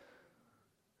sense.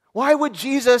 Why would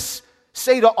Jesus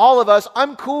say to all of us,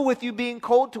 I'm cool with you being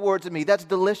cold towards me. That's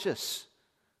delicious.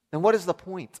 Then what is the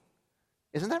point?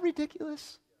 Isn't that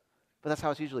ridiculous? But that's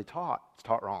how it's usually taught. It's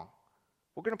taught wrong.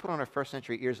 We're going to put on our first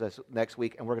century ears this next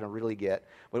week, and we're going to really get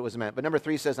what it was meant. But number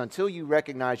 3 says, until you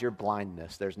recognize your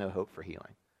blindness, there's no hope for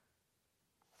healing.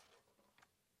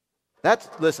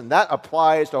 That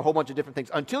applies to a whole bunch of different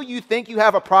things. Until you think you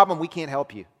have a problem, we can't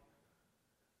help you.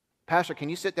 Pastor, can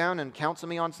you sit down and counsel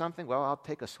me on something? Well, I'll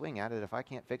take a swing at it. If I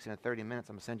can't fix it in 30 minutes,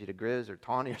 I'm going to send you to Grizz or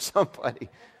Tawny or somebody.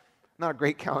 I'm not a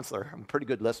great counselor. I'm a pretty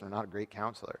good listener, not a great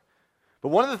counselor. But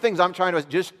one of the things I'm trying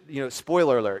to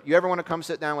spoiler alert. You ever want to come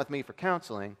sit down with me for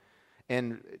counseling,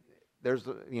 and there's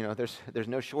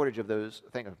no shortage of those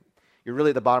things. You're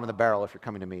really at the bottom of the barrel if you're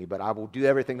coming to me, but I will do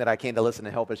everything that I can to listen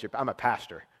and help us. I'm a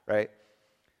pastor, right?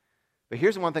 But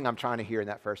here's the one thing I'm trying to hear in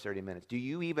that first 30 minutes. Do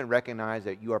you even recognize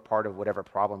that you are part of whatever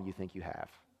problem you think you have?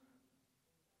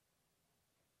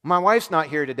 My wife's not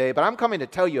here today, but I'm coming to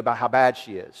tell you about how bad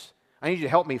she is. I need you to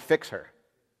help me fix her.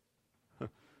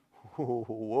 Whoa,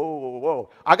 whoa, whoa.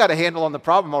 I got a handle on the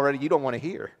problem already you don't want to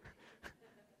hear.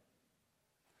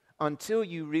 Until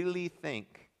you really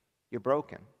think you're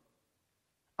broken.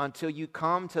 Until you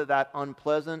come to that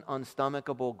unpleasant,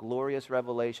 unstomachable, glorious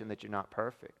revelation that you're not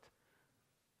perfect.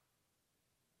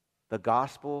 The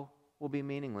gospel will be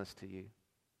meaningless to you.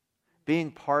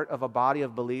 Being part of a body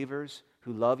of believers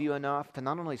who love you enough to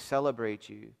not only celebrate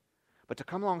you, but to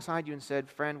come alongside you and said,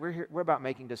 friend, we're about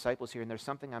making disciples here, and there's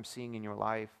something I'm seeing in your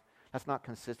life that's not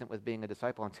consistent with being a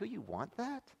disciple. Until you want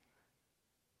that,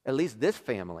 at least this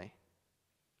family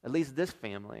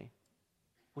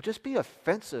will just be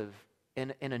offensive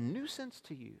and a nuisance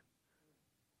to you.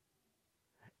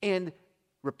 And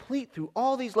replete through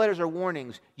all these letters or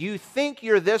warnings, you think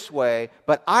you're this way,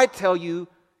 but I tell you,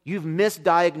 you've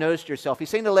misdiagnosed yourself. He's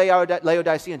saying to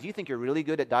Laodiceans, you think you're really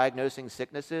good at diagnosing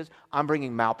sicknesses? I'm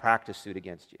bringing malpractice suit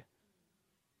against you.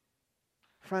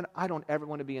 Friend, I don't ever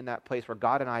want to be in that place where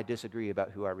God and I disagree about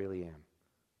who I really am.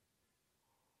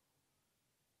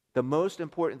 The most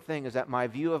important thing is that my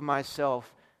view of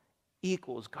myself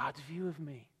equals God's view of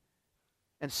me.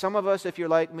 And some of us, if you're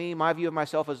like me, my view of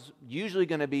myself is usually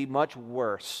going to be much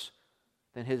worse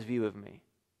than His view of me.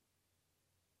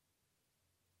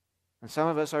 And some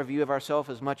of us, our view of ourselves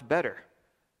is much better.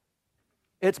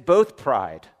 It's both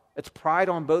pride. It's pride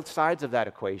on both sides of that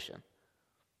equation.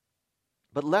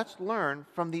 But let's learn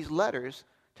from these letters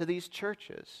to these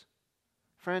churches.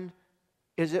 Friend,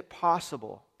 is it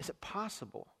possible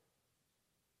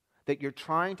that you're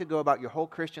trying to go about your whole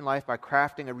Christian life by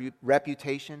crafting a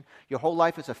reputation? Your whole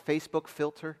life is a Facebook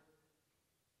filter.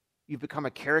 You've become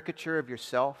a caricature of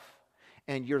yourself,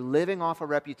 and you're living off a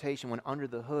reputation when under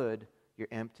the hood, you're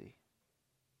empty.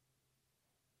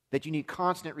 That you need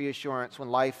constant reassurance when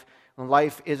life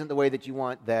isn't the way that you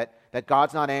want, that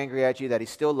God's not angry at you, that He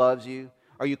still loves you.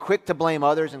 Are you quick to blame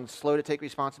others and slow to take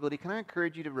responsibility? Can I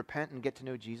encourage you to repent and get to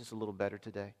know Jesus a little better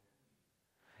today?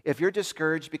 If you're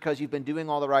discouraged because you've been doing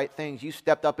all the right things, you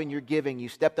stepped up in your giving, you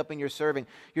stepped up in your serving,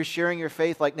 you're sharing your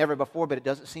faith like never before, but it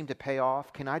doesn't seem to pay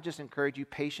off, can I just encourage you,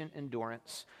 patient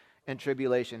endurance and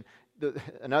tribulation?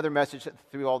 Another message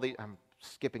through all the, I'm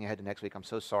skipping ahead to next week, I'm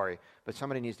so sorry, but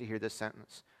somebody needs to hear this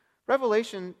sentence.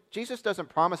 Revelation, Jesus doesn't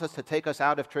promise us to take us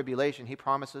out of tribulation. He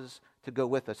promises to go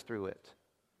with us through it.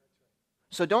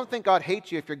 So don't think God hates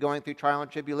you if you're going through trial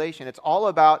and tribulation. It's all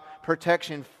about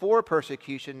protection for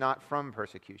persecution, not from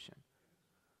persecution.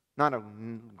 Not a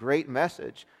great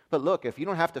message. But look, if you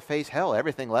don't have to face hell,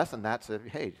 everything less than that's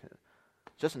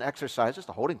just an exercise, just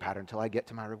a holding pattern until I get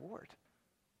to my reward.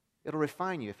 It'll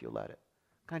refine you if you let it.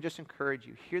 Can I just encourage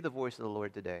you, hear the voice of the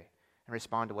Lord today and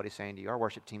respond to what He's saying to you. Our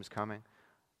worship team's coming.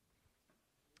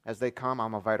 As they come,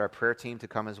 I'll invite our prayer team to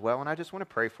come as well, and I just want to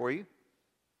pray for you.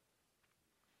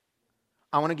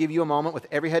 I want to give you a moment with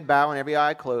every head bowed and every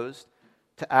eye closed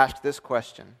to ask this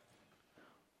question.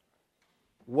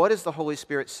 What is the Holy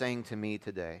Spirit saying to me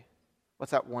today?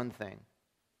 What's that one thing?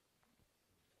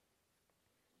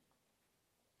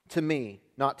 To me,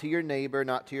 not to your neighbor,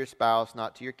 not to your spouse,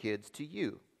 not to your kids, to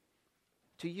you.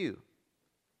 To you.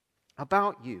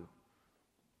 About you.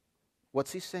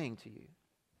 What's He saying to you?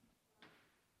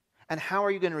 And how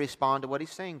are you going to respond to what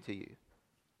He's saying to you?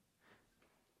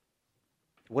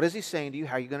 What is He saying to you?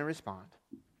 How are you going to respond?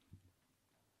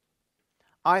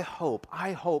 I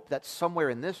hope that somewhere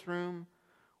in this room,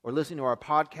 or listening to our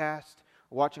podcast,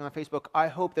 or watching on Facebook, I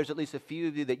hope there's at least a few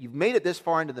of you that you've made it this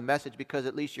far into the message because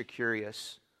at least you're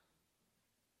curious.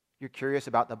 You're curious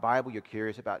about the Bible, you're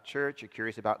curious about church, you're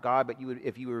curious about God, but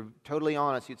if you were totally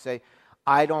honest, you'd say,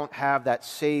 I don't have that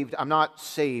saved, I'm not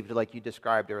saved like you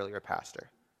described earlier, Pastor.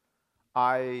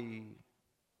 I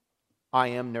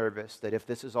am nervous that if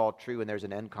this is all true and there's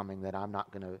an end coming, that I'm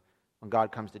not going to, when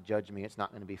God comes to judge me, it's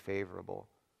not going to be favorable.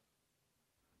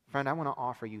 Friend, I want to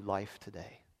offer you life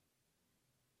today.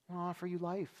 I want to offer you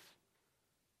life.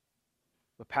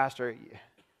 But Pastor,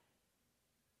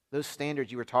 those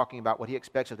standards you were talking about, what He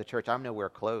expects of the church, I'm nowhere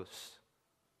close.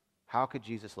 How could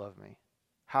Jesus love me?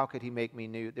 How could He make me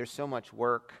new? There's so much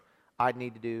work I'd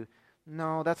need to do.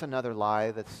 No, that's another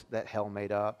lie that hell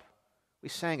made up. We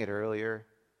sang it earlier.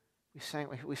 We sang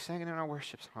it in our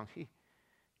worship song.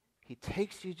 He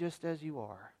takes you just as you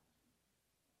are.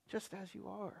 Just as you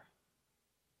are.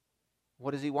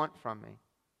 What does He want from me?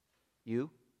 You?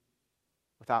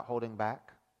 Without holding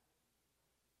back?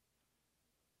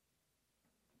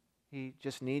 He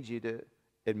just needs you to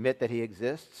admit that He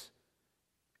exists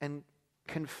and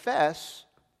confess,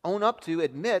 own up to,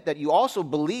 admit that you also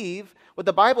believe what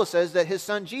the Bible says, that His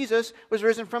Son Jesus was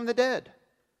risen from the dead.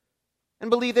 And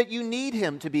believe that you need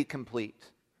Him to be complete.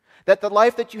 That the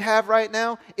life that you have right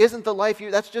now isn't the life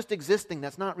that's just existing.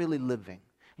 That's not really living.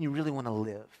 And you really want to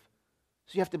live.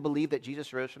 So you have to believe that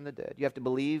Jesus rose from the dead. You have to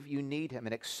believe you need him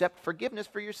and accept forgiveness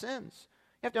for your sins.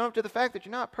 You have to own up to the fact that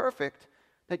you're not perfect,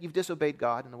 that you've disobeyed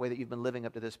God in the way that you've been living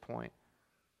up to this point.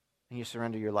 And you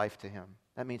surrender your life to him.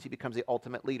 That means he becomes the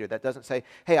ultimate leader. That doesn't say,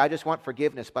 hey, I just want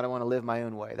forgiveness, but I want to live my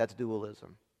own way. That's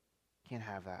dualism. You can't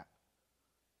have that.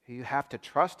 You have to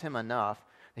trust him enough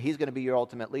that he's going to be your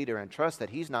ultimate leader, and trust that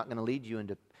he's not going to lead you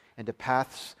into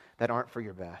paths that aren't for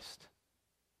your best.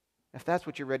 If that's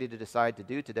what you're ready to decide to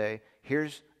do today,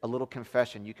 here's a little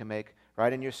confession you can make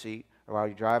right in your seat or while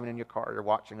you're driving in your car or you're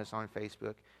watching us on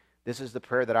Facebook. This is the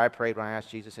prayer that I prayed when I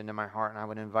asked Jesus into my heart, and I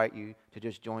would invite you to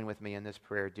just join with me in this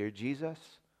prayer. Dear Jesus,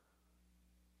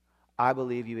 I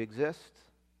believe you exist,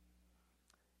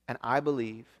 and I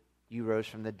believe you rose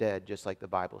from the dead just like the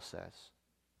Bible says.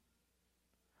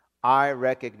 I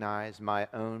recognize my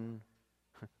own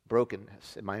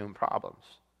brokenness and my own problems.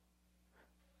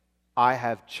 I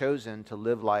have chosen to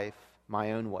live life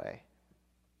my own way.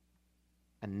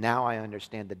 And now I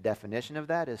understand the definition of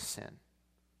that is sin.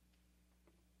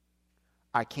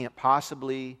 I can't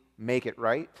possibly make it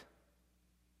right,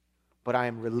 but I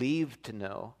am relieved to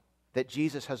know that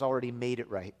Jesus has already made it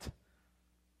right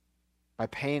by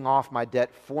paying off my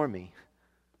debt for me.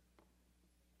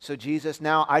 So Jesus,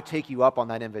 now I take you up on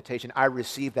that invitation. I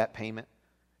receive that payment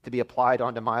to be applied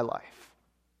onto my life.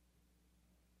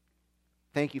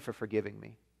 Thank you for forgiving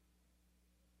me.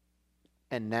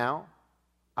 And now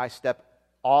I step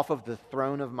off of the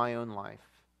throne of my own life.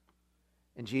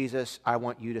 And Jesus, I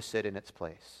want you to sit in its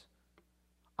place.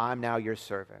 I'm now your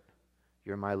servant.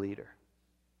 You're my leader.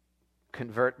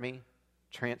 Convert me,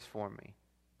 transform me,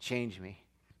 change me.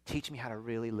 Teach me how to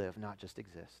really live, not just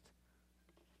exist.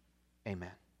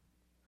 Amen.